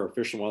DNR, or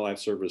Fish and Wildlife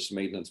Service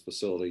maintenance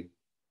facility.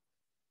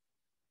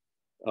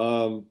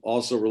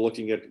 Also, we're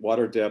looking at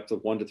water depth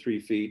of 1 to 3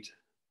 feet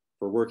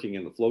for working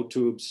in the flow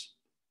tubes,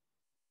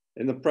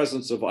 and the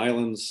presence of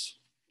islands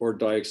or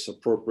dikes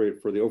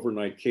appropriate for the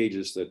overnight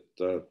cages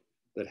that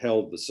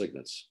held the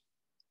cygnets.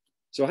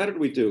 So how did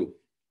we do?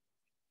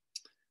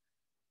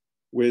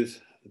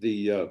 with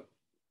the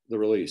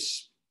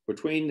release.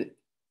 Between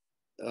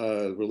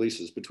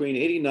releases, between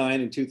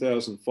 89 and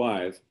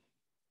 2005,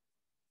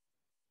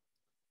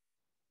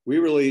 we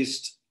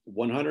released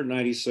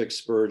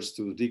 196 birds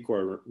through the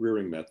decoy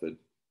rearing method,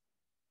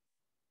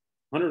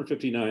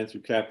 159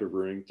 through captive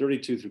rearing,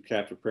 32 through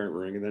captive parent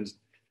rearing, and then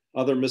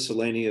other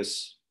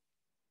miscellaneous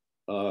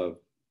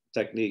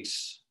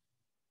techniques,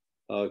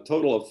 a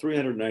total of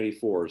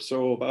 394.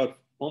 So about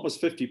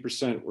almost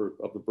 50%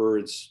 of the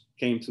birds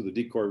came through the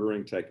decoy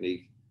rearing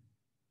technique,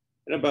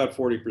 and about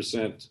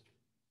 40%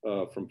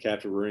 from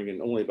captive rearing,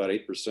 and only about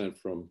 8%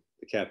 from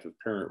the captive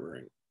parent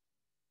rearing.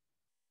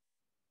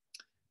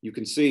 You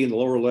can see in the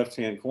lower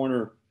left-hand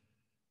corner,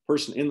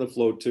 person in the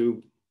float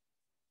tube,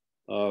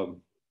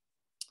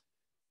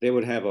 they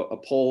would have a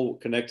pole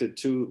connected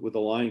to, with a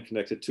line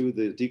connected to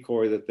the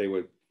decoy that they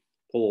would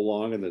pull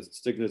along, and the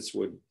cygnets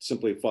would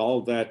simply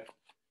follow that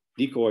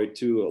decoy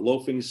to a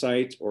loafing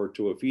site or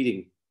to a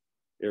feeding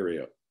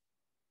area.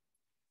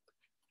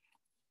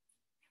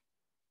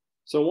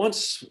 So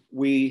once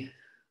we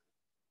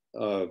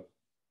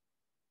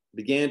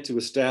began to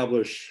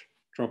establish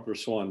trumpeter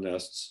swan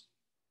nests,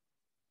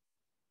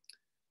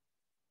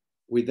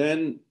 we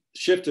then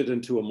shifted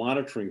into a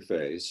monitoring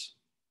phase,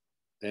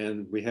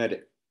 and we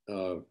had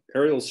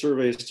aerial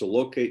surveys to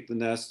locate the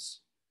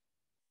nests,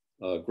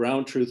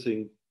 ground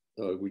truthing.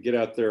 We get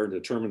out there and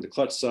determine the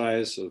clutch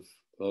size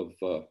of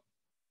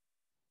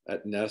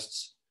at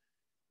nests,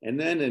 and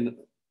then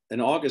an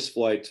August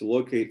flight to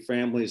locate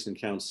families and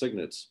count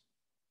cygnets,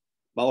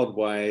 followed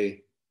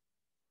by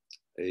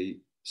a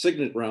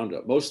cygnet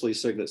roundup, mostly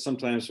cygnets.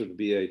 Sometimes it would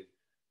be a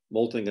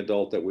molting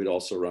adult that we'd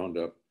also round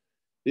up.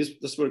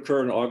 This would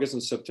occur in August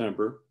and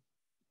September.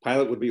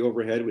 Pilot would be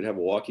overhead. We'd have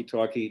a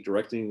walkie-talkie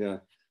directing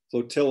a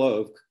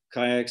flotilla of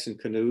kayaks and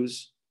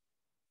canoes.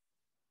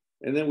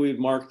 And then we'd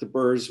mark the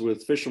birds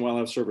with Fish and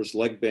Wildlife Service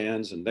leg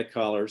bands and neck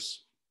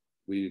collars.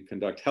 We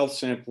conduct health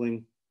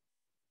sampling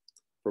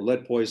for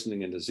lead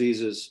poisoning and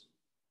diseases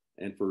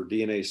and for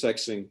DNA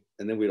sexing.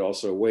 And then we'd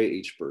also weigh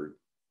each bird.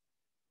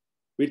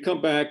 We'd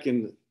come back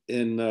and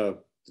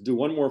do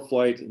one more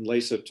flight in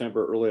late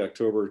September, early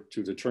October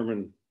to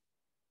determine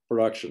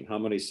production, how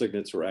many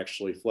cygnets were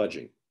actually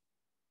fledging.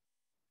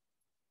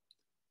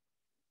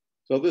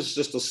 So this is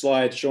just a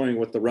slide showing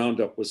what the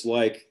roundup was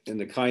like in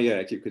the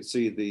kayak. You could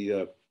see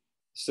the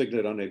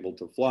cygnet unable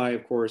to fly,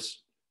 of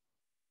course.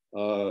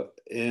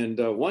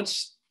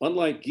 Once,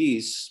 unlike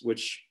geese,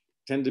 which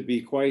tend to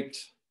be quite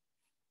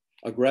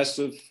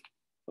aggressive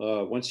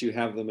once you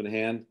have them in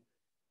hand,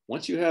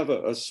 once you have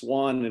a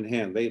swan in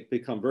hand, they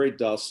become very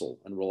docile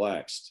and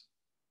relaxed.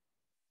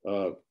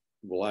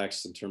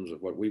 Relaxed in terms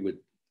of what we would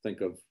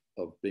think of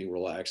being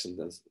relaxed in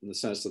the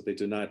sense that they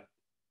do not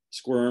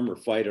squirm or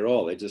fight at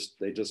all. They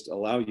just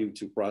allow you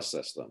to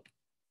process them.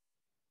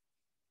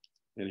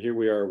 And here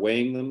we are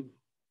weighing them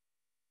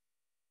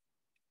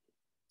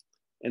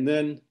and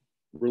then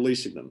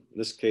releasing them. In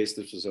this case,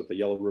 this was at the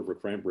Yellow River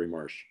Cranberry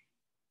Marsh.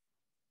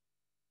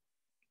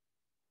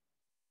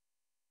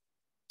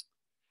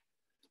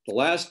 The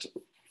last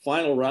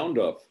final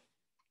roundup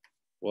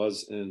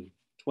was in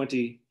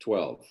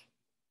 2012.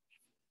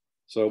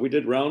 So we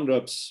did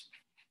roundups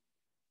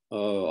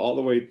all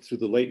the way through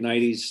the late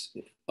 90s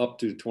up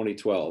to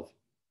 2012.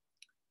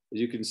 As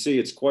you can see,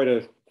 it's quite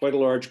a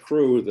large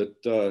crew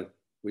that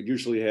we'd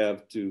usually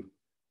have to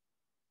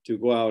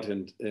go out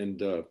and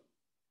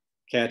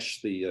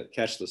catch the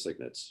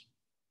cygnets.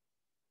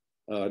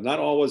 Not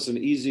always an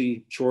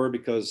easy chore,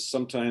 because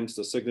sometimes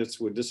the cygnets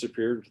would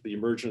disappear into the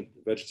emergent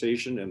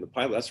vegetation, and the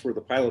pilot, that's where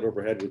the pilot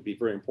overhead would be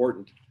very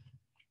important.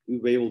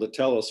 We'd be able to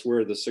tell us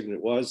where the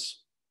cygnet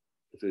was.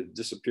 If it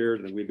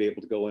disappeared, then we'd be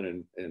able to go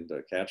in and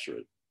capture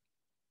it.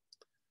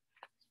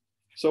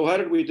 So how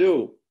did we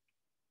do?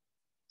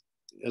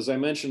 As I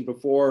mentioned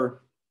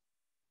before,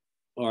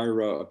 our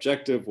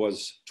objective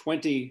was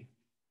 20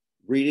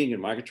 breeding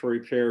and migratory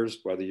pairs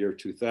by the year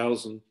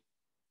 2000.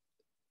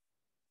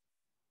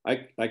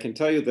 I can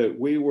tell you that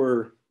we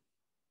were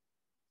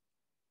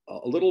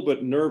a little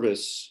bit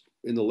nervous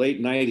in the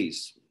late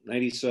 90s,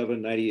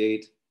 97,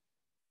 98,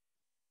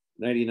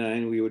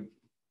 99.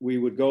 We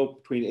would go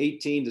between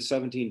 18 to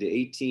 17 to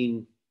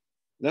 18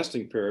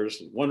 nesting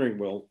pairs, wondering,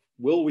 well,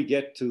 will we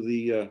get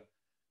to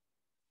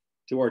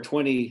our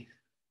 20,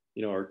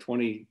 our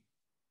 20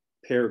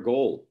 pair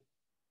goal?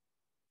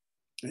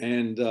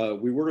 And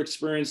we were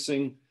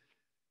experiencing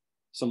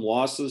some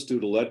losses due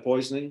to lead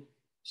poisoning,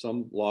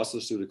 some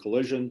losses due to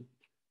collision,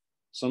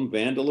 some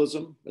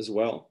vandalism as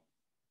well,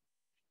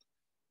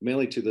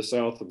 mainly to the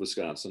south of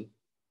Wisconsin.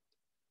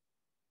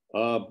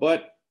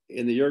 But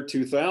in the year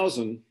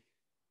 2000,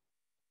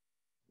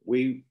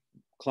 we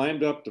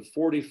climbed up to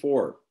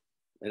 44.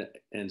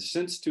 And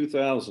since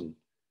 2000,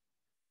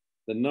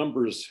 the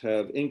numbers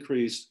have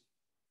increased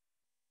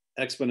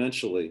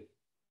exponentially,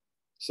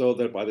 so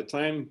that by the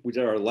time we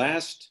did our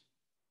last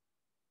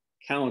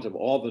count of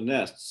all the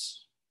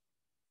nests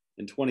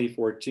in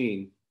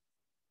 2014,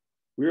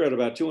 we were at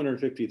about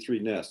 253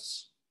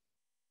 nests.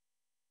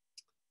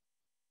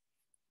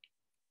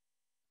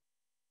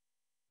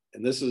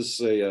 And this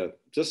is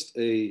just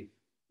a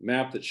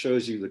map that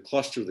shows you the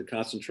cluster, the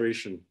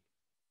concentration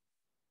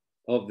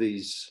of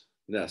these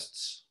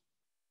nests.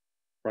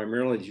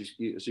 Primarily,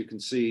 as you can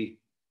see,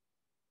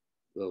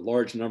 the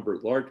large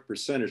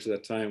percentage at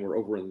that time were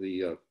over in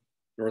the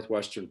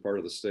northwestern part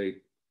of the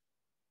state,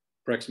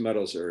 Prex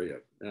Meadows area,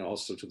 and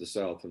also to the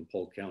south in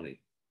Polk County.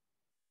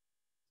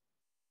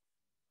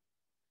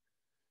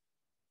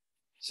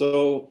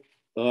 So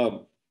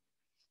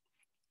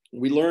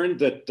we learned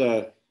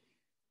that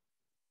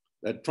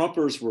that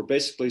trumpers were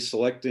basically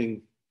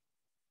selecting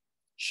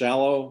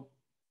shallow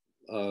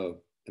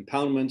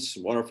impoundments,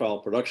 waterfowl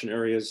production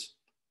areas,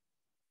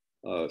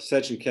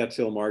 sedge and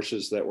cattail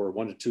marshes that were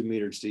 1 to 2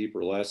 meters deep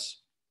or less.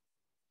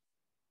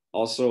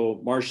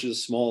 Also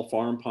marshes, small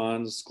farm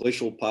ponds,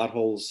 glacial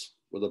potholes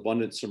with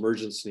abundant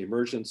submergence and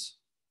emergence.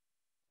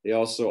 They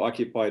also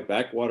occupied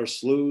backwater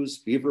sloughs,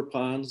 beaver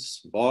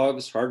ponds,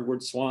 bogs,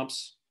 hardwood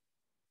swamps,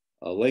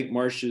 lake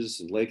marshes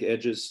and lake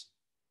edge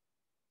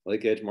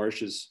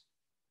marshes.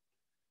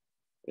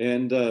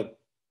 And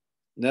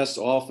nests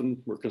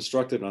often were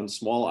constructed on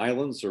small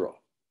islands or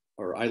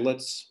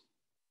islets,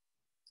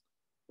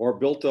 or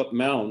built up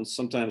mounds,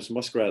 sometimes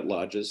muskrat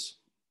lodges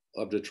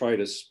of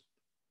detritus,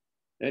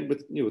 and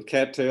with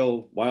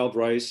cattail, wild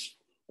rice,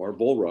 or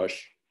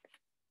bulrush.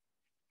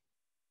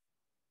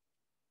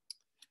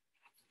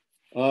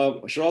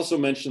 I should also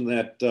mention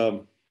that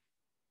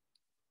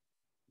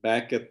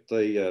back in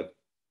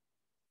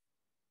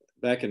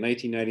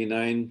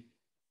 1999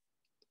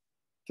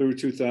 through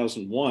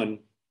 2001,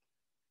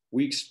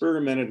 we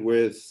experimented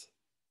with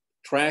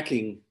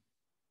tracking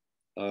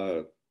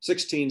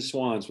 16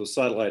 swans with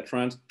satellite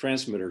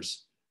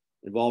transmitters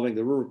involving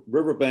the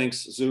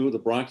Riverbanks Zoo, the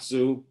Bronx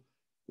Zoo,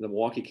 the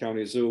Milwaukee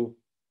County Zoo,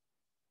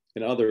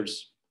 and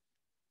others.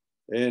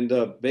 And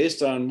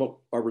based on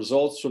our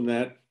results from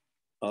that,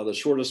 the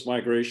shortest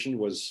migration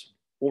was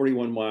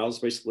 41 miles.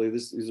 Basically,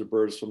 these are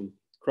birds from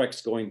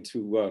creeks going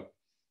to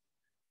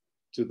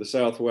the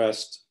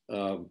southwest,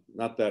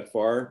 not that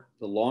far.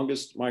 The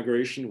longest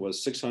migration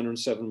was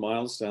 607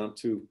 miles down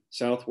to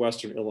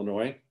southwestern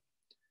Illinois.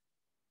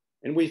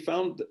 And we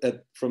found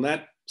that from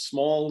that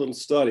small little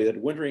study that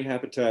wintering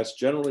habitats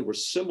generally were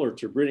similar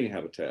to breeding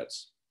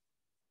habitats.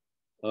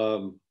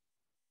 For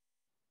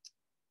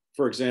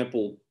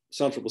example,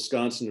 central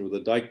Wisconsin with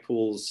the dike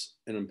pools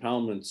and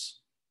impoundments,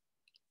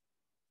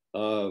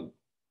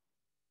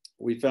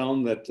 we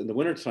found that in the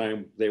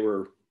wintertime, they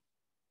would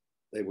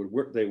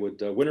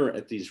winter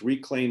at these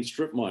reclaimed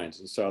strip mines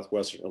in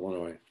southwestern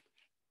Illinois,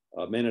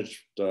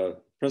 managed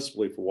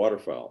principally for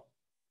waterfowl.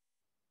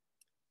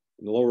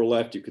 In the lower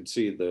left, you can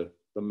see the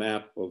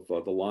map of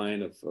the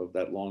line of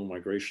that long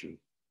migration.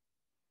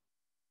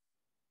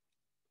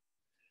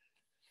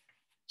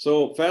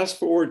 So fast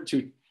forward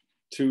to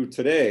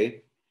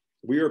today,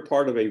 we are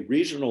part of a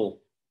regional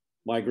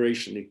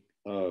migration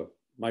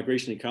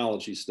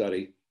ecology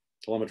study,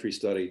 telemetry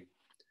study,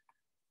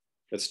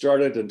 that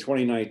started in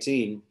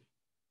 2019,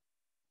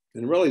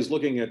 and really is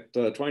looking at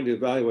trying to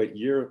evaluate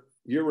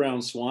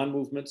year-round swan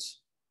movements,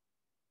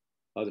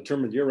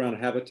 determine year-round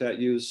habitat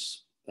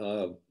use,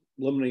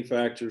 limiting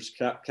factors,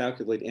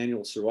 calculate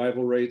annual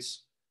survival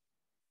rates.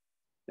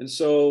 And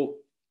so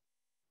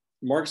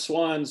marked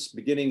swans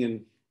beginning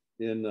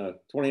in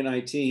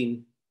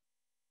 2019,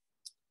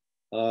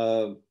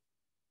 we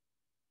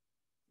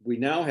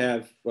now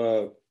have,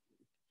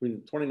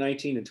 between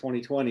 2019 and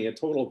 2020, a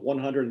total of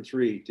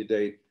 103 to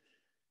date.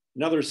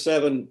 Another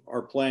 7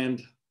 are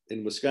planned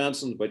in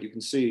Wisconsin, but you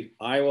can see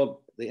Iowa,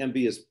 the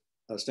MB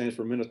stands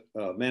for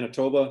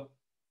Manitoba,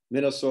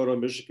 Minnesota,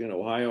 Michigan,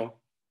 Ohio.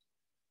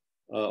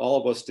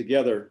 All of us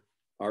together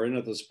are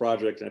into this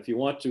project. And if you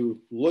want to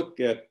look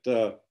at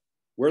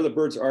where the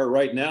birds are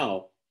right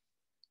now,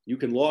 you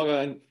can log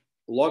on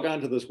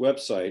to this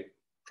website,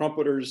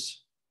 Trumpeter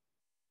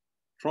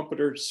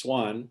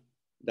Swan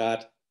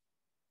 .netlify,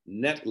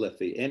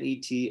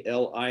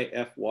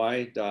 netlify.app/.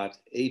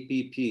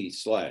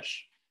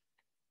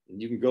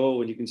 And you can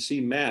go and you can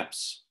see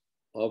maps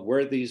of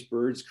where these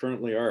birds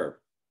currently are.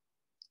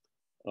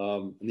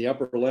 In the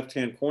upper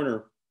left-hand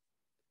corner,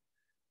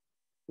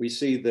 we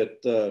see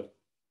that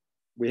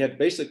we had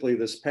basically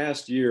this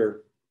past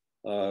year,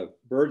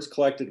 birds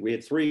collected. We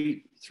had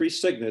three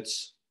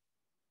cygnets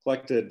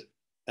collected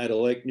at a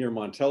lake near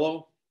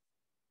Montello.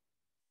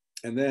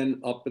 And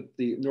then up at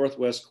the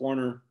northwest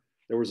corner,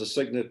 there was a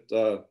cygnet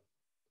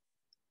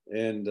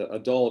and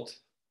adult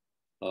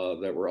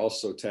that were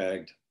also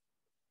tagged.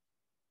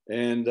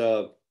 And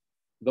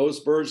those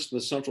birds from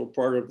the central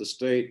part of the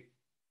state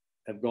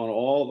have gone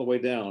all the way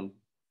down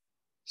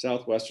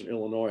southwestern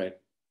Illinois.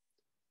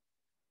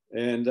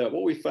 And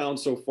what we found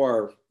so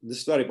far,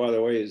 this study, by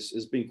the way,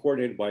 is being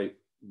coordinated by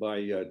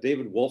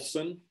David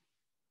Wolfson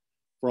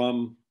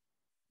from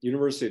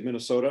University of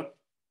Minnesota.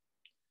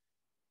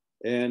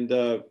 And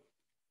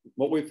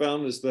what we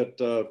found is that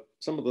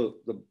some of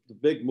the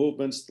big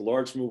movements, the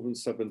large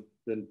movements, have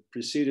been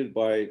preceded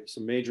by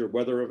some major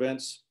weather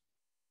events,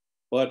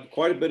 but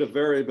quite a bit of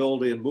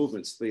variability in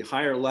movements. The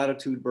higher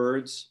latitude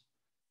birds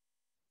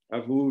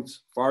have moved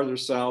farther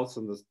south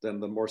than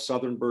the more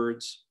southern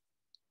birds.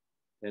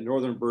 And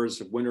northern birds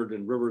have wintered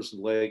in rivers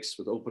and lakes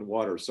with open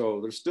water. So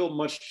there's still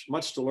much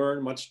to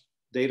learn, much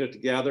data to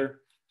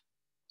gather.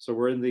 So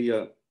we're in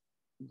the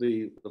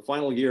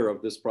final year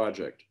of this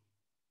project.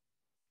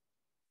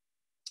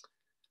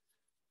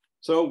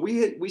 So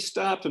we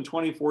stopped in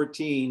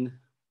 2014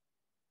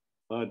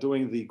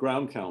 doing the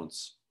ground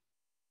counts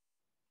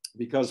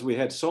because we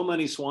had so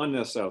many swan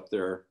nests out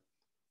there.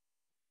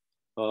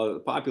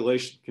 The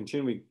population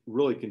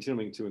really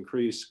continuing to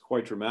increase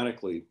quite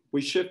dramatically.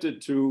 We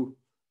shifted to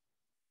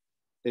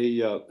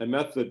a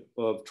method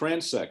of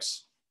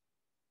transects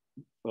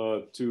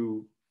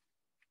to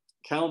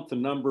count the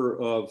number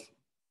of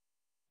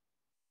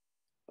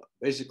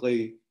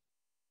basically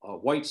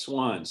white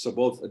swans, so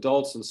both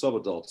adults and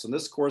subadults. And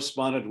this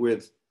corresponded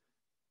with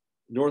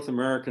North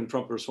American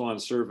trumpeter swan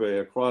survey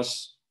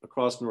across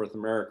North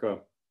America,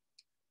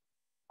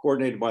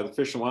 coordinated by the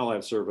Fish and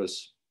Wildlife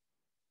Service.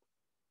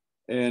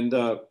 And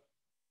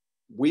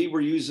we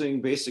were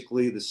using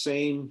basically the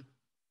same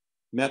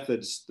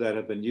methods that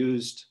have been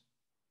used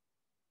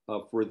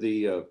for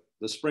the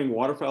spring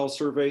waterfowl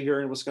survey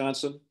here in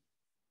Wisconsin.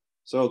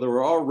 So there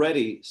were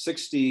already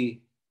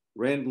 60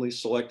 randomly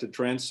selected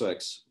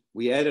transects.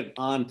 We added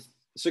on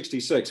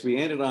 66.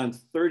 We added on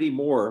 30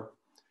 more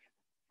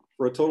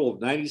for a total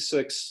of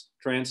 96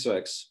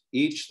 transects,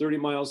 each 30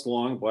 miles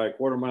long by a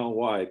quarter mile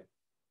wide.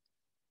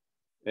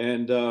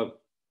 And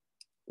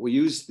we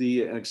used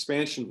the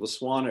expansion of the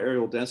swan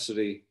aerial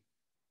density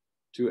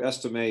to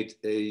estimate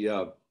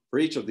for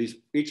each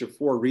of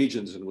 4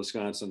 regions in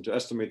Wisconsin to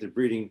estimate the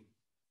breeding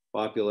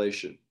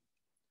population.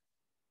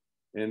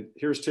 And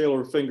here's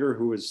Taylor Finger,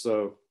 who is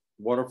a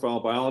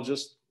waterfowl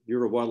biologist,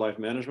 Bureau of Wildlife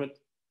Management,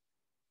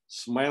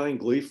 smiling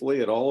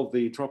gleefully at all of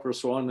the trumpeter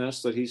swan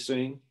nests that he's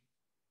seeing.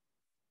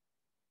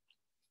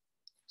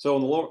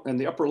 So in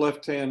the upper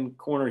left-hand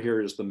corner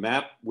here is the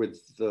map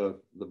with the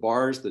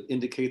bars that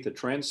indicate the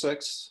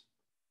transects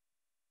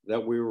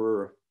that we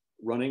were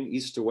running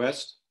east to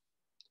west.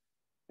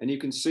 And you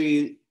can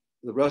see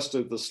the rest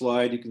of the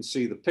slide, you can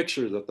see the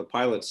picture that the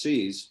pilot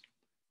sees.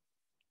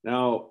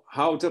 Now,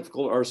 how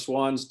difficult are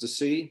swans to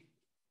see?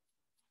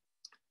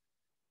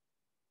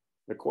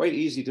 They're quite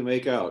easy to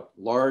make out.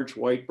 Large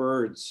white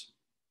birds.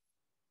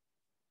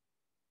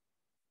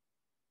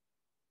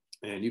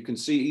 And you can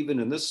see even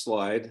in this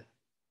slide,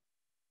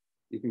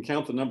 you can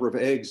count the number of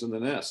eggs in the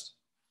nest.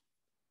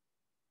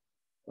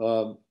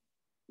 So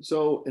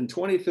in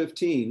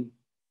 2015,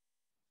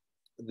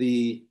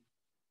 the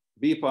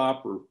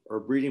BPOP or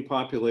breeding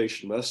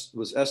population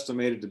was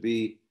estimated to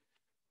be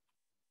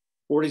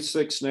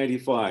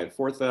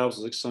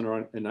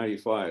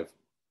 4,695.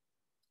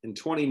 In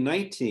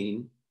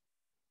 2019,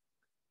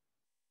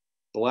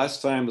 the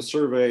last time the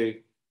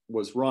survey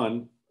was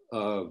run,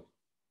 there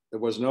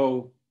was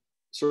no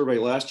survey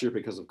last year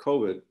because of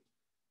COVID.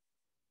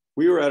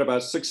 We were at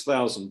about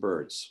 6,000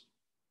 birds.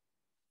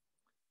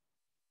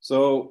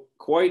 So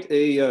quite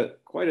a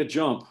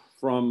jump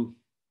from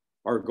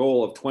our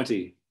goal of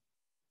 20.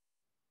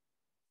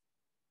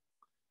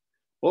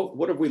 Well,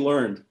 what have we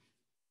learned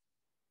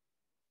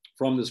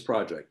from this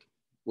project?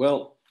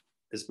 Well,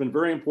 it's been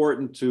very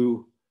important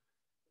to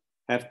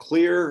have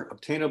clear,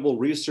 obtainable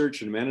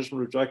research and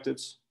management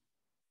objectives,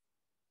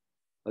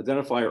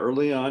 identify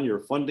early on your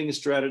funding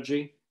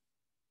strategy,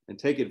 and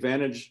take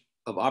advantage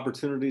of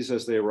opportunities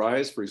as they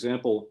arise. For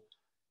example,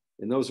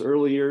 in those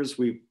early years,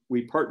 we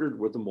partnered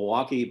with the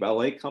Milwaukee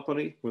Ballet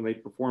Company when they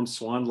performed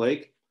Swan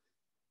Lake.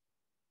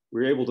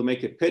 We were able to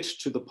make a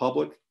pitch to the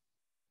public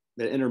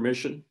at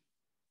intermission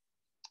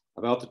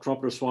about the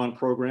Trumpeter Swan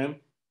program,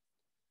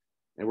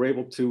 and we're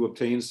able to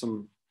obtain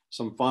some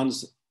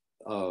funds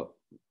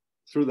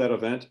through that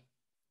event.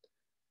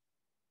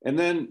 And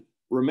then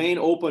remain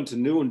open to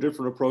new and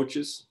different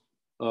approaches.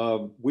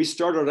 We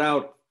started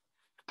out,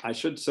 I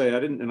should say, I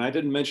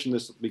didn't mention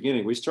this at the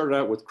beginning, we started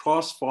out with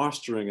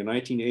cross-fostering in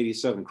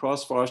 1987,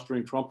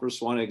 cross-fostering trumpeter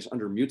swan eggs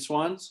under mute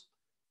swans.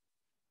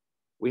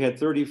 We had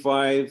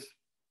 35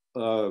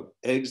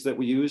 eggs that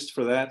we used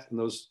for that in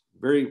those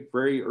very,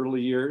 very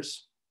early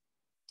years.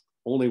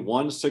 Only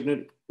one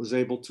cygnet was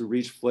able to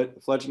reach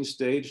fledging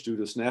stage due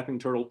to snapping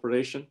turtle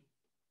predation.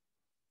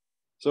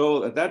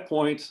 So at that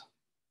point,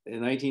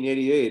 in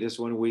 1988 is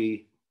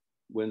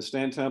when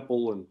Stan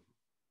Temple and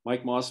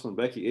Mike Mossman and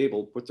Becky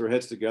Abel put their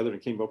heads together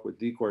and came up with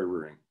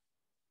decoy-rearing.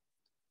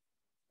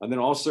 And then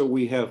also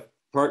we have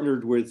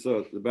partnered with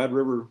the Bad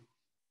River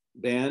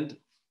Band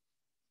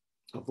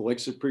of the Lake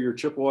Superior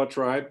Chippewa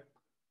tribe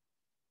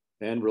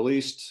and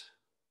released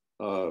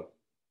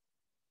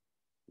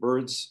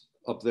birds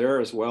up there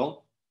as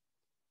well.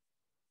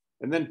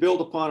 And then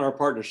build upon our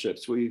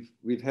partnerships. We've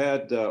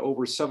had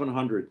over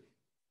 700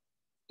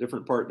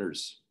 different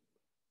partners.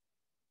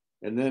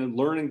 And then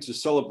learning to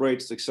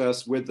celebrate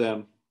success with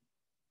them,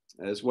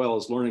 as well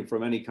as learning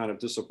from any kind of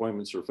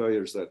disappointments or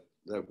failures that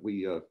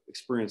we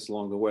experienced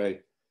along the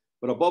way.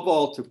 But above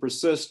all, to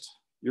persist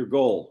your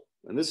goal.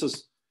 And this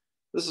is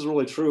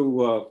really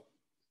true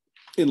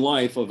in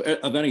life of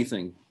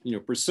anything. You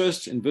know,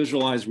 persist and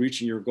visualize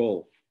reaching your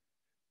goal.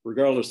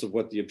 regardless of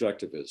what the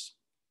objective is.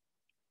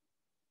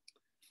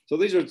 So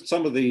these are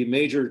some of the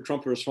major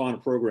Trumpeter Swan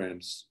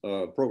programs,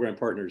 program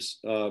partners.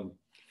 Through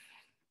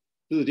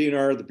the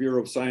DNR, the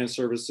Bureau of Science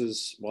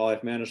Services,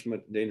 Wildlife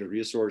Management, Endangered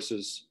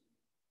Resources,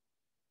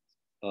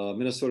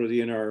 Minnesota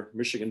DNR,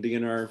 Michigan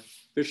DNR,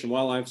 Fish and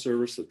Wildlife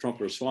Service, the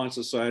Trumpeter Swan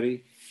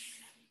Society,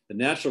 the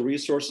Natural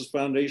Resources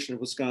Foundation of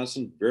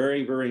Wisconsin,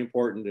 very, very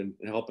important in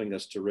helping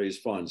us to raise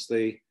funds.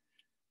 They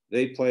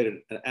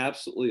played an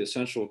absolutely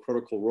essential,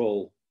 critical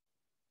role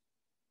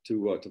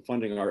to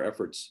funding our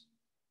efforts.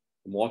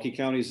 The Milwaukee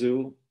County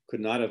Zoo could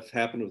not have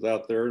happened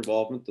without their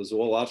involvement. The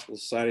Zoological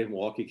Society of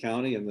Milwaukee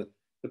County and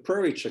the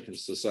Prairie Chicken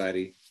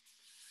Society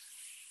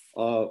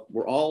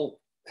were all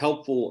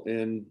helpful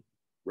in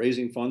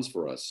raising funds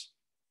for us.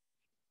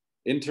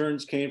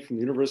 Interns came from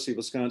the University of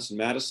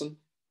Wisconsin-Madison,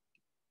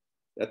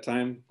 that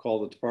time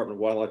called the Department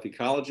of Wildlife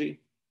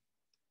Ecology.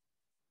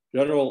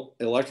 General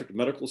Electric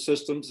Medical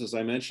Systems, as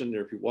I mentioned,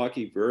 near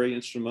Milwaukee, very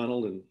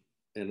instrumental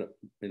in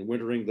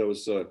wintering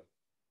those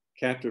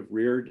captive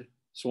reared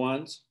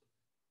swans.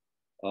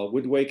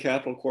 Woodway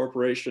Capital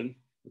Corporation,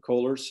 the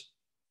Kohlers.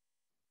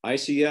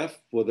 ICF,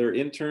 well, their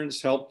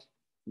interns helped,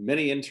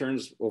 many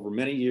interns over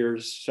many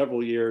years,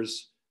 several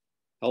years,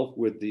 help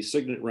with the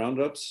cygnet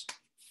roundups.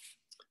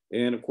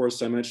 And of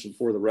course, I mentioned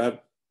before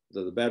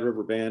the Bad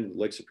River Band,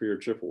 Lake Superior,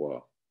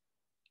 Chippewa.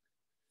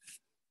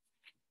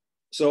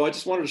 So I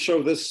just wanted to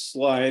show this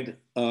slide,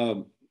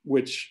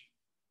 which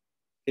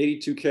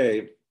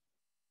 82K,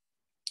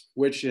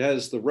 which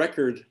has the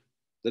record,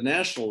 the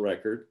national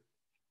record,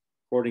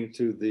 according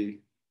to the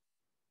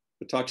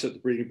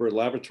Patuxent Breeding Bird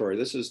Laboratory.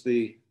 This is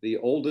the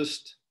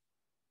oldest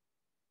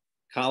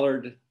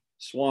collared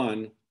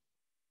swan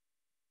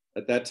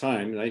at that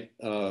time,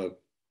 in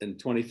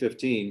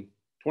 2015,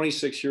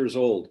 26 years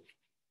old.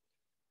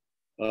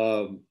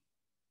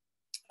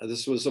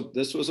 This was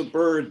a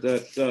bird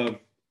that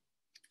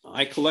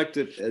I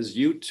collected as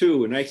U2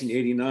 in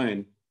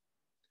 1989.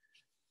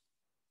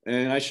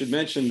 And I should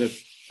mention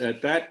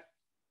that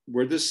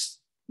where this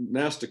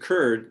nest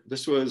occurred,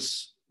 this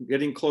was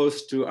getting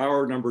close to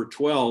hour number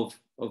 12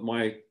 of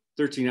my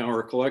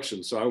 13-hour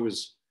collection. So I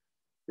was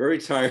very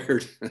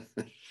tired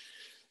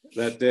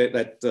that day,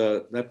 that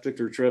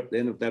particular trip, the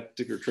end of that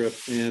particular trip.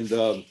 And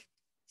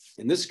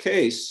in this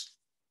case,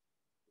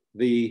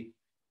 the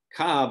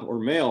cob or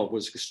male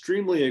was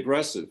extremely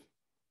aggressive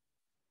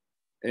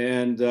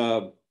and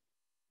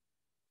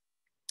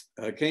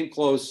came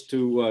close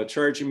to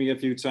charging me a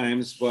few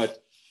times.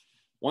 But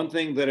one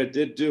thing that it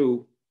did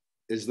do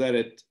is that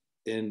it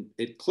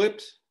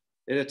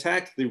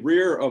attacked the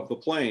rear of the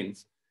plane,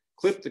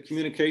 clipped the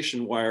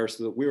communication wire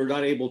so that we were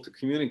not able to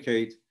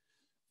communicate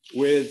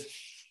with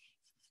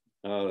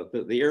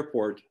the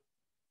airport.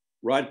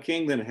 Rod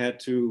King then had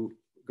to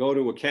go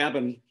to a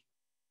cabin,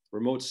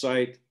 remote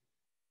site,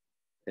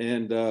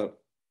 and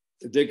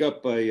dig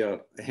up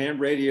a ham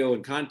radio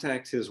and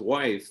contact his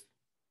wife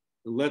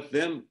and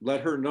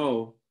let her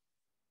know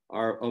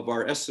of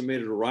our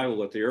estimated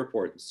arrival at the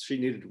airport. She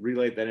needed to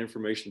relay that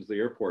information to the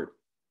airport.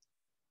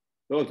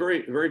 So I was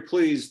very, very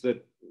pleased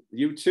that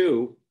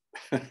U2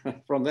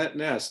 from that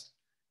nest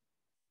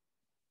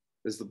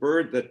is the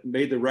bird that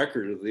made the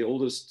record of the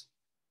oldest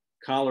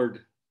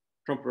collared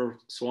trumpeter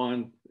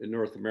swan in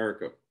North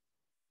America.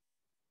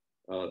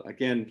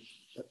 Again,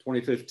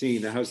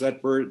 2015. Now, has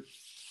that bird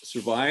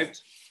survived?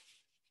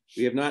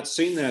 We have not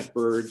seen that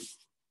bird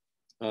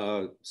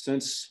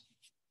since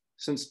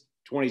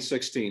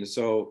 2016.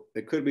 So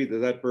it could be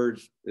that bird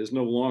is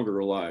no longer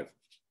alive.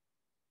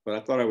 But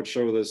I thought I would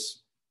show this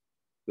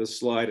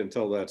slide and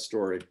tell that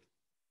story.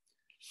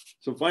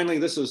 So finally,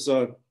 this is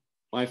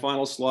my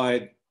final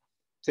slide,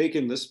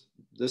 taken this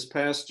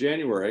past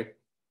January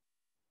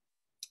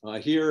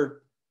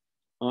here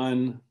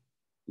on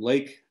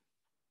Lake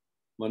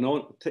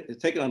Monona,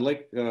 taken on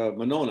Lake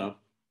Monona.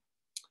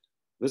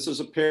 This is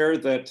a pair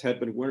that had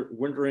been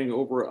wintering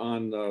over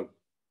on,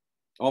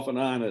 off and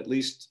on, at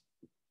least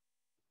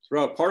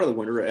throughout part of the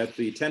winter at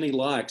the Tenny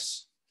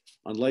Locks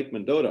on Lake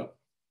Mendota.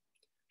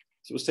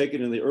 This was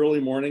taken in the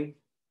early morning.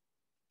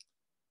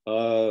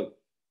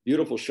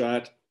 Beautiful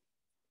shot.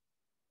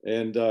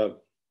 And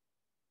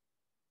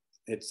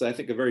it's, I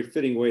think, a very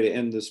fitting way to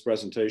end this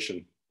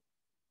presentation.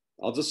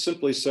 I'll just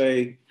simply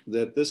say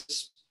that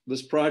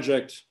this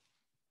project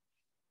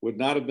would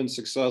not have been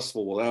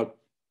successful without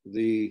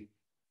the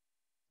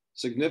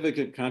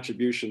significant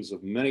contributions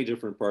of many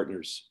different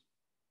partners.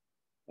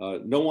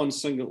 No one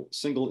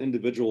single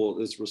individual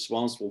is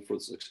responsible for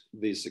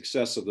the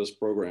success of this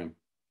program.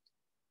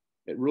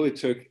 It really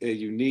took a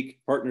unique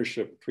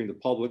partnership between the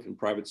public and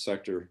private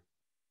sector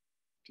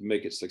to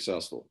make it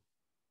successful.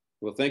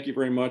 Well, thank you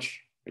very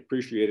much. I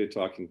appreciated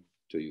talking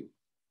to you. If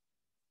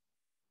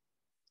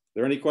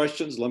there are any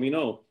questions, let me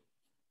know.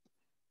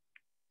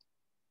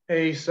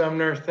 Hey,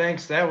 Sumner,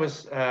 thanks. That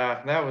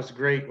was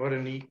great. What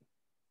a neat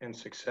and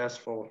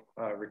successful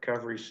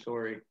recovery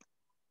story.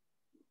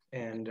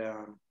 And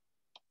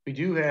we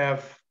do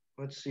have,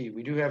 let's see,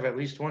 we do have at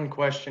least one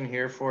question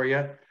here for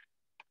you.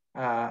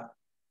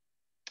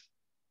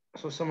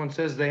 So someone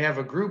says they have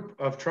a group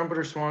of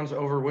trumpeter swans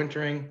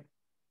overwintering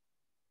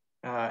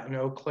in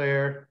Eau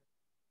Claire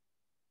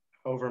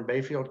over in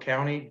Bayfield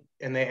County.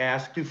 And they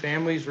ask, do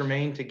families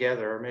remain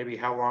together? Or maybe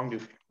how long do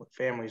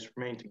families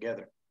remain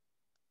together?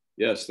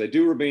 Yes, they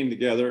do remain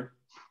together.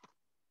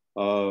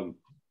 But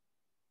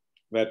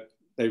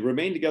they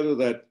remain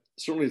together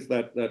certainly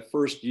that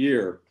first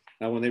year.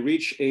 Now, when they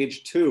reach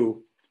age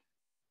 2,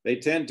 they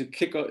tend to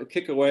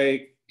kick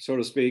away, so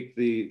to speak,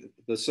 the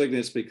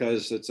cygnets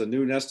because it's a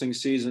new nesting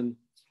season,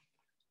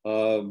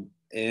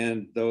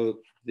 and though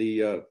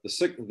the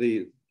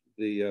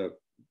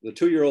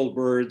 2-year-old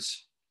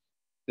birds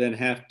then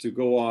have to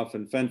go off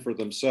and fend for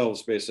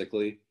themselves,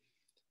 basically.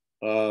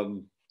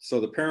 So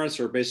the parents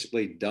are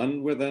basically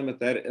done with them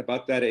at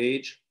about that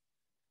age.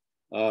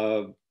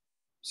 So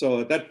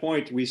at that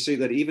point, we see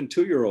that even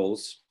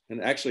 2-year-olds,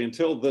 and actually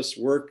until this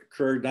work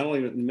occurred, not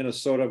only in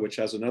Minnesota, which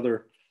has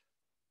another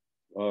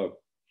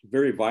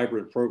very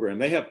vibrant program,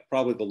 they have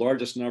probably the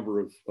largest number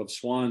of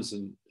swans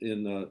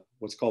in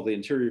what's called the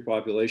interior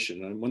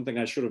population. And one thing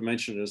I should have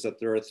mentioned is that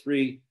there are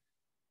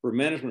for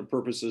management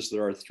purposes,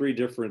 there are 3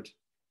 different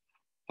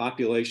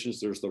populations.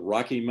 There's the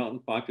Rocky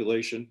Mountain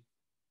population,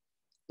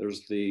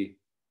 there's the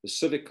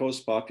Pacific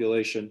Coast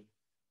population,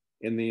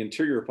 and the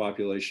interior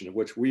population, of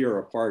which we are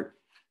a part.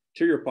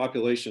 Interior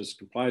population is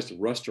comprised of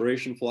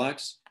restoration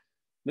flocks.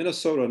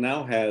 Minnesota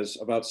now has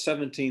about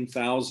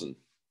 17,000.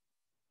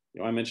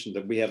 I mentioned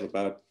that we have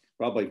about,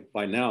 probably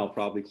by now,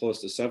 probably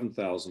close to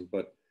 7,000,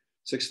 but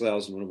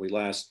 6,000 when we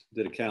last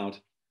did a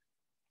count.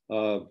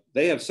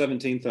 They have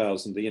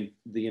 17,000.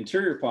 The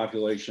interior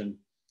population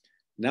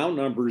now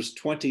numbers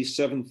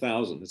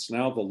 27,000. It's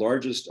now the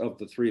largest of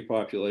the 3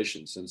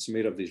 populations, and it's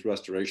made of these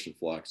restoration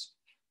flocks.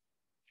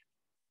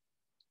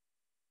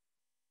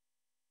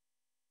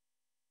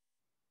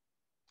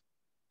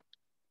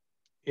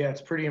 Yeah,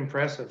 it's pretty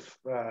impressive.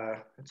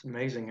 It's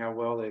amazing how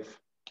well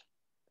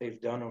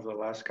they've done over the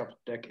last couple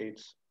of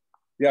decades.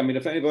 Yeah, I mean,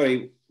 if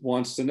anybody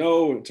wants to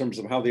know in terms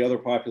of how the other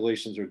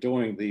populations are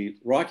doing, the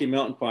Rocky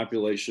Mountain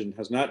population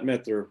has not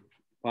met their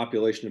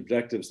population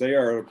objectives. They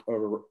are,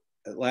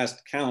 at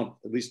last count,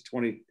 at least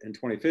in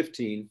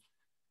 2015.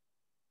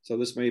 So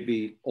this may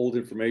be old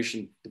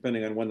information,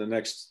 depending on when the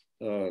next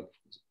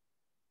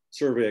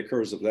survey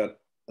occurs of that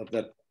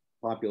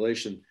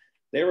population.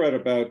 They were at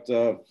about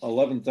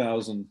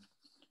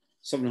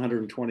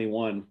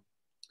 11,721,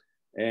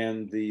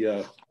 and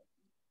the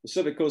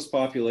Pacific Coast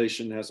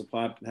population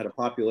had a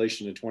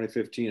population in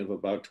 2015 of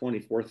about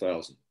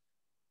 24,000.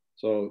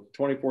 So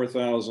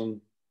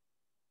 24,000,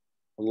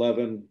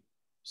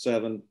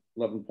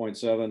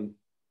 11.7,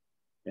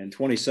 and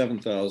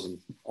 27,000,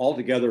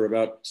 altogether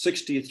about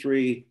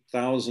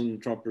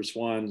 63,000 trumpeter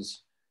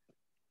swans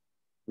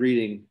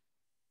breeding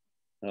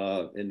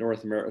in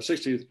North America.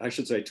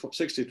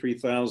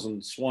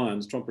 63,000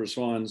 swans, trumpeter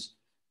swans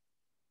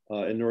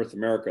in North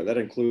America. That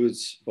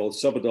includes both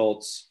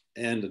subadults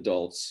and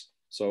adults,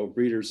 so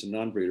breeders and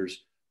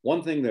non-breeders.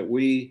 One thing that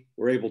we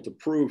were able to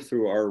prove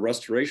through our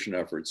restoration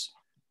efforts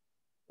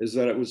is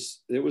that it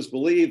was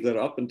believed that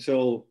up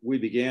until we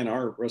began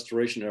our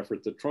restoration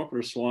effort, the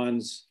trumpeter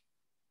swans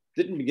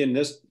didn't begin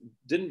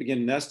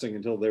nesting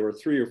until they were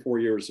 3 or 4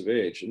 years of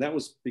age. And that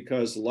was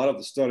because a lot of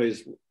the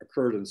studies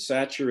occurred in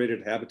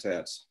saturated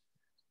habitats.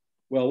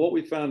 Well, what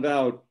we found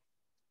out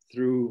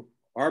through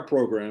our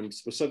program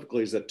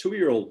specifically is that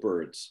 2-year-old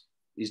birds,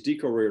 these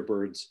decoy-reared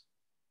birds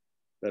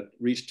that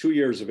reached 2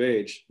 years of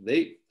age,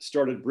 they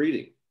started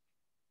breeding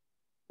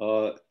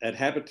at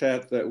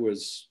habitat that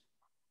was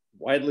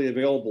widely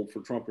available for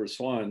trumpeter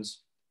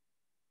swans.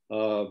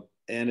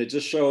 And it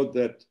just showed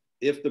that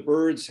if the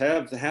birds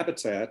have the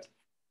habitat,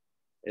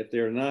 if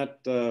they're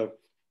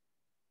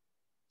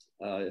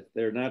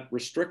not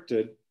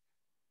restricted,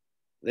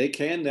 they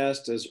can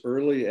nest as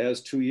early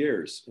as 2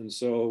 years. And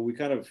so we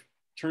kind of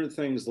turned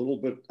things a little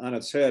bit on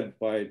its head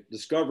by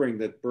discovering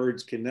that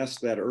birds can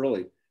nest that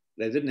early.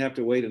 They didn't have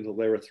to wait until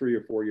they were 3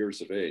 or 4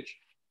 years of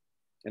age.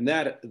 And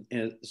that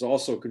has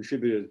also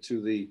contributed to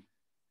the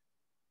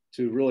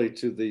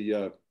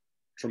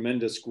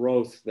tremendous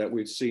growth that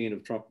we've seen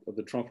of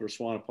the trumpeter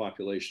swan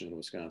population in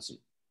Wisconsin.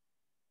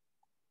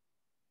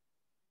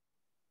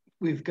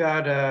 We've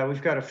got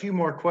a few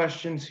more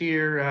questions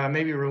here,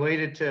 maybe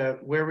related to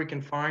where we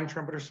can find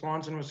trumpeter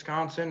swans in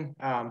Wisconsin.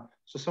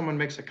 So someone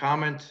makes a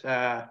comment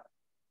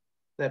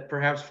that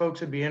perhaps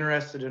folks would be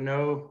interested to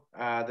know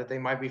that they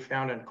might be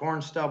found in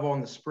corn stubble in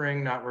the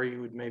spring, not where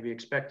you would maybe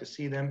expect to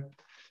see them.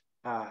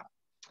 And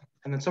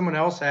then someone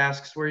else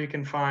asks where you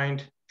can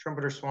find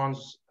trumpeter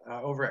swans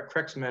over at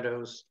Crex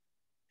Meadows,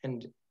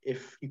 and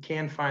if you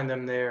can find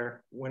them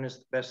there, when is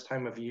the best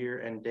time of year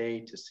and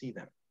day to see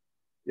them?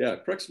 Yeah,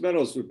 Crex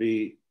Meadows would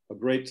be a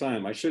great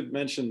time. I should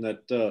mention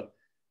that the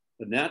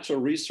Natural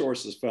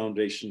Resources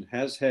Foundation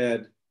has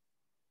had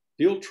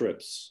field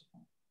trips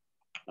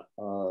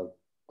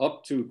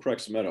up to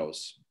Crex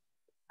Meadows.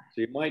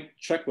 So you might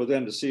check with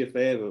them to see if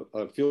they have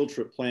a field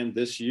trip planned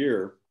this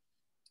year.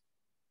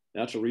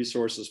 Natural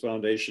Resources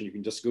Foundation, you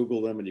can just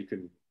Google them and you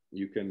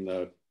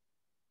can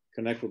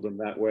connect with them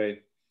that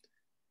way.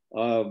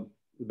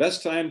 the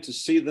best time to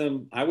see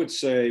them, I would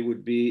say,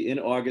 would be in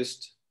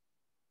August,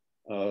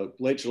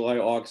 late July,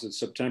 August, and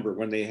September,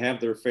 when they have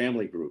their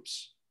family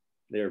groups.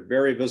 They're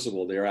very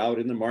visible. They're out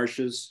in the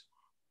marshes.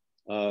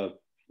 The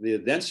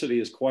density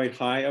is quite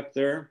high up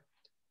there.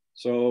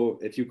 So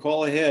if you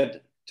call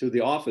ahead to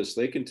the office,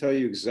 they can tell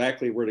you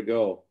exactly where to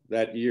go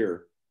that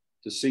year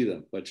to see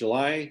them. But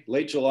July,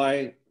 late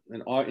July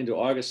and into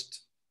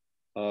August,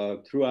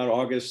 throughout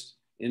August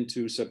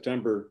into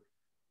September,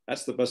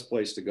 that's the best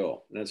place to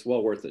go. And it's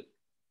well worth it.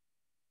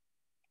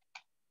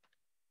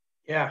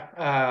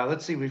 Yeah,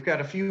 let's see, we've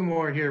got a few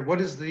more here.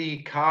 What is the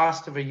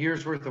cost of a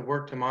year's worth of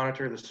work to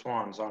monitor the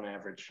swans on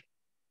average?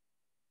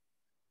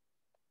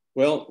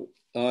 Well,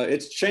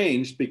 it's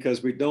changed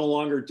because we no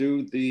longer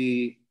do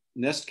the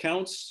nest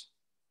counts.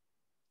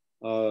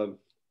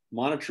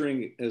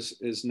 Monitoring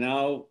is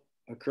now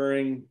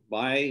occurring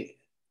by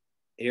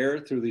air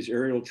through these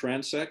aerial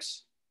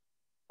transects.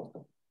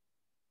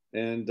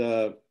 And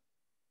I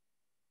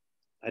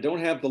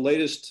don't have the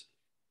latest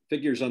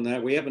figures on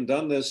that. We haven't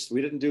done this.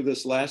 We didn't do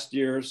this last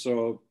year.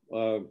 So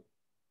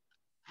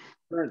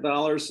current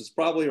dollars, it's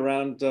probably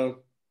around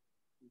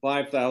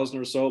 5,000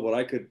 or so, but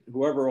I could,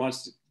 whoever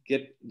wants to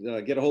get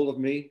a hold of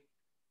me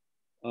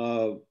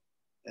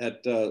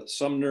at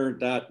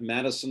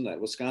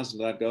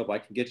sumner.matteson@wisconsin.gov, I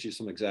can get you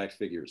some exact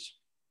figures.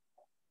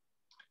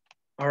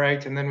 All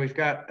right, and then we've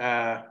got,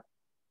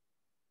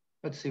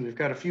 let's see, we've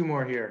got a few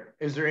more here.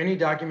 Is there any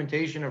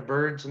documentation of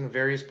birds in the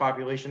various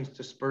populations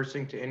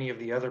dispersing to any of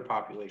the other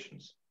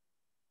populations?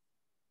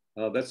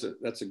 That's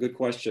a good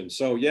question.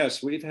 So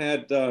yes, we've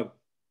had,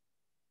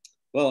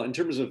 well, in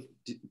terms of,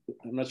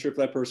 I'm not sure if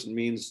that person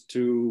means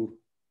to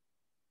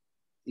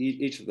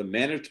each of the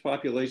managed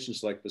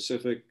populations like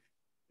Pacific,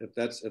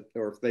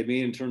 or if they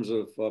mean in terms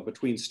of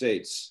between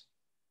states.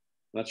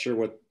 Not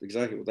sure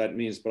exactly what that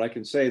means, but I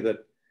can say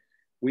that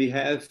we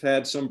have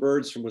had some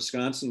birds from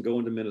Wisconsin go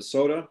into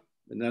Minnesota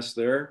and nest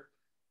there,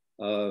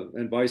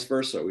 and vice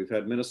versa. We've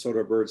had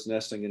Minnesota birds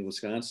nesting in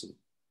Wisconsin.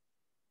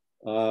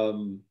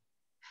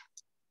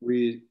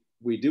 We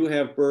do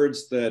have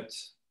birds that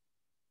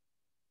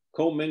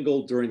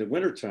commingle during the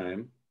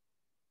wintertime.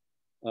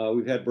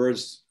 We've had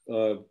birds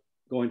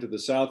going to the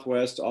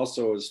southwest,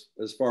 also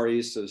as far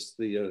east as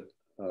the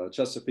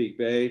Chesapeake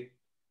Bay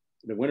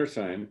in the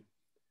wintertime.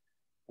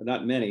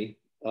 Not many.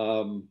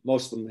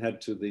 Most of them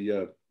head to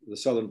the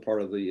southern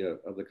part of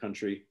the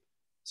country,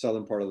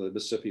 southern part of the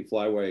Mississippi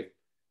Flyway,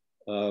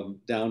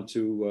 down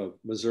to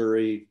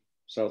Missouri,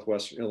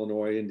 southwestern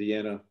Illinois,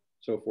 Indiana,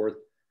 so forth.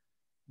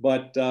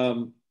 But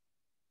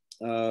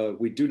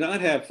we do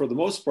not have, for the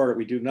most part,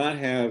 we do not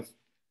have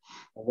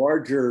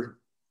larger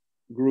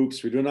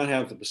groups. We do not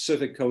have the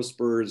Pacific Coast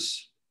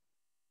birds.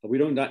 We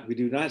do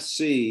not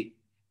see,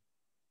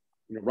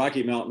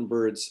 Rocky Mountain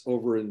birds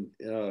over in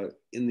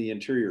the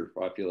interior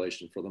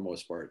population for the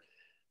most part.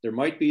 There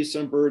might be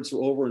some birds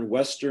over in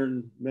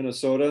western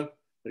Minnesota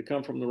that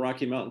come from the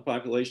Rocky Mountain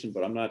population,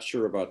 but I'm not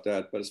sure about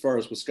that. But as far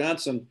as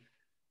Wisconsin,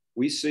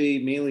 we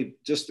see mainly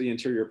just the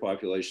interior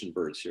population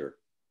birds here.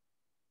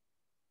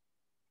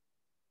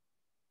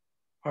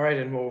 All right,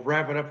 and we'll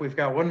wrap it up. We've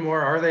got one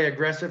more. Are they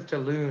aggressive to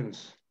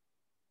loons?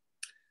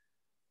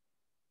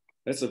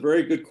 That's a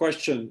very good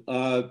question.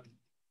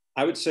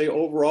 I would say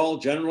overall,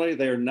 generally,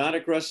 they are not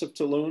aggressive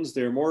to loons.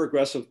 They're more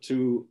aggressive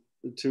to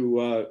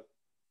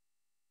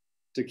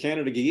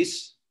Canada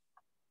geese.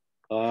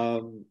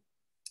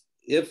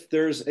 If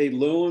there's a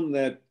loon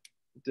that,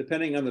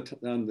 depending on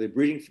the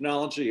breeding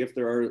phenology, if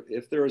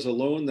there is a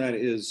loon that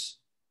is,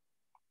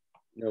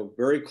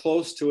 very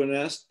close to a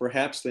nest,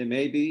 perhaps they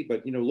may be.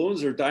 But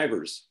loons are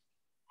divers,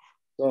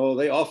 so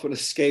they often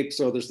escape.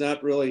 So there's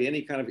not really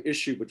any kind of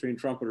issue between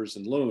trumpeters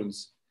and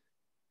loons.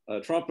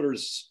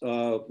 Trumpeters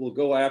will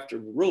go after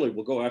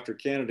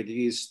Canada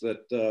geese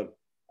that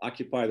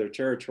occupy their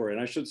territory.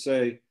 And I should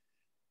say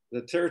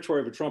the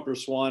territory of a trumpeter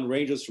swan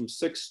ranges from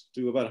 6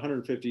 to about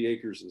 150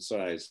 acres in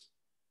size.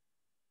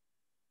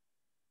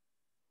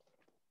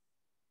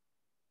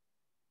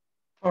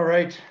 All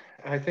right,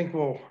 I think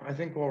we'll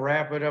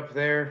wrap it up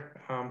there.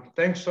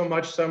 Thanks so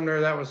much, Sumner.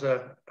 That was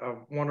a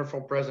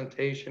wonderful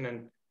presentation,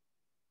 and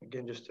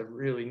again, just a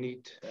really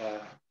neat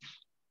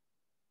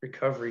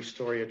recovery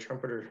story of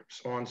trumpeter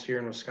swans here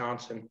in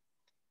Wisconsin.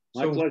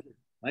 My pleasure.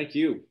 Thank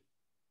you.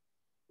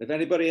 If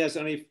anybody has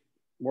any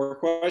more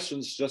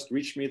questions, just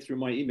reach me through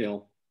my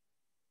email,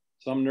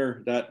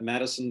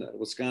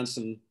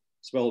 sumner.matteson@wisconsin,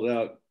 spelled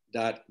out,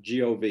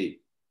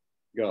 .gov.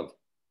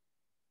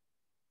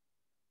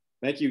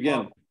 Thank you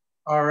again.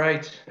 All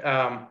right.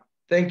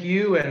 Thank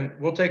you. And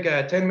we'll take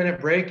a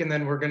 10-minute break, and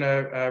then we're going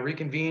to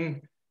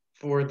reconvene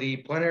for the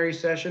plenary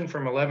session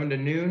from 11 to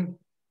noon.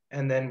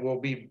 And then we'll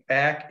be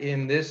back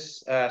in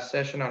this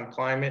session on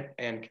climate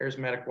and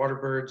charismatic water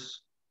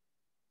birds.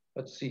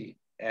 Let's see,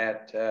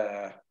 at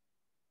 12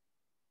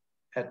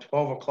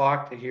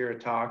 o'clock to hear a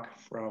talk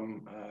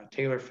from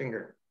Taylor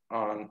Finger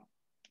on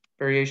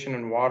variation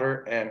in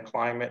water and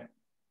climate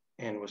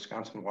in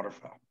Wisconsin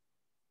waterfowl.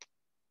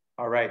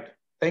 All right,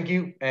 thank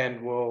you,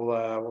 and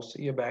we'll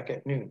see you back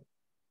at noon.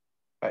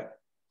 Bye.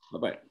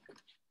 Bye-bye.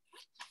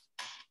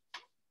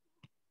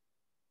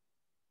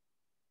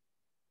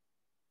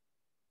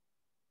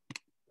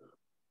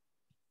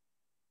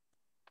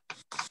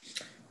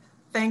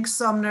 Thanks,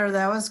 Sumner.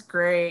 That was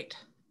great.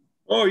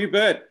 Oh, you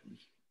bet.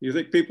 You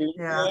think people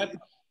Yeah. know that?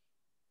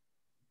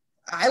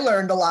 I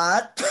learned a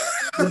lot.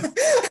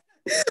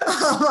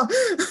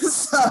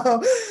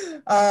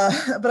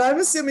 But I'm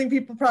assuming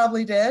people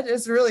probably did.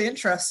 It's really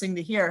interesting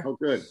to hear. Oh,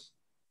 good.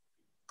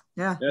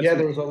 Yeah. Yeah,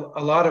 there was a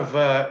lot of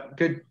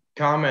good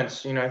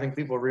comments. You know, I think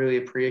people really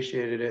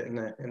appreciated it in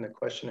the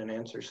question and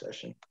answer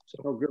session.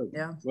 So. Oh, good.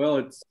 Yeah. Well,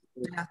 it's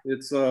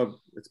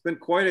been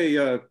quite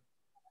a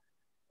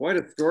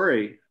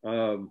story.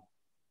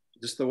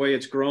 Just the way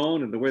it's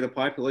grown and the way the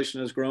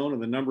population has grown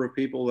and the number of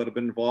people that have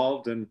been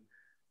involved. And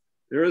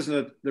there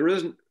isn't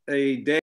a day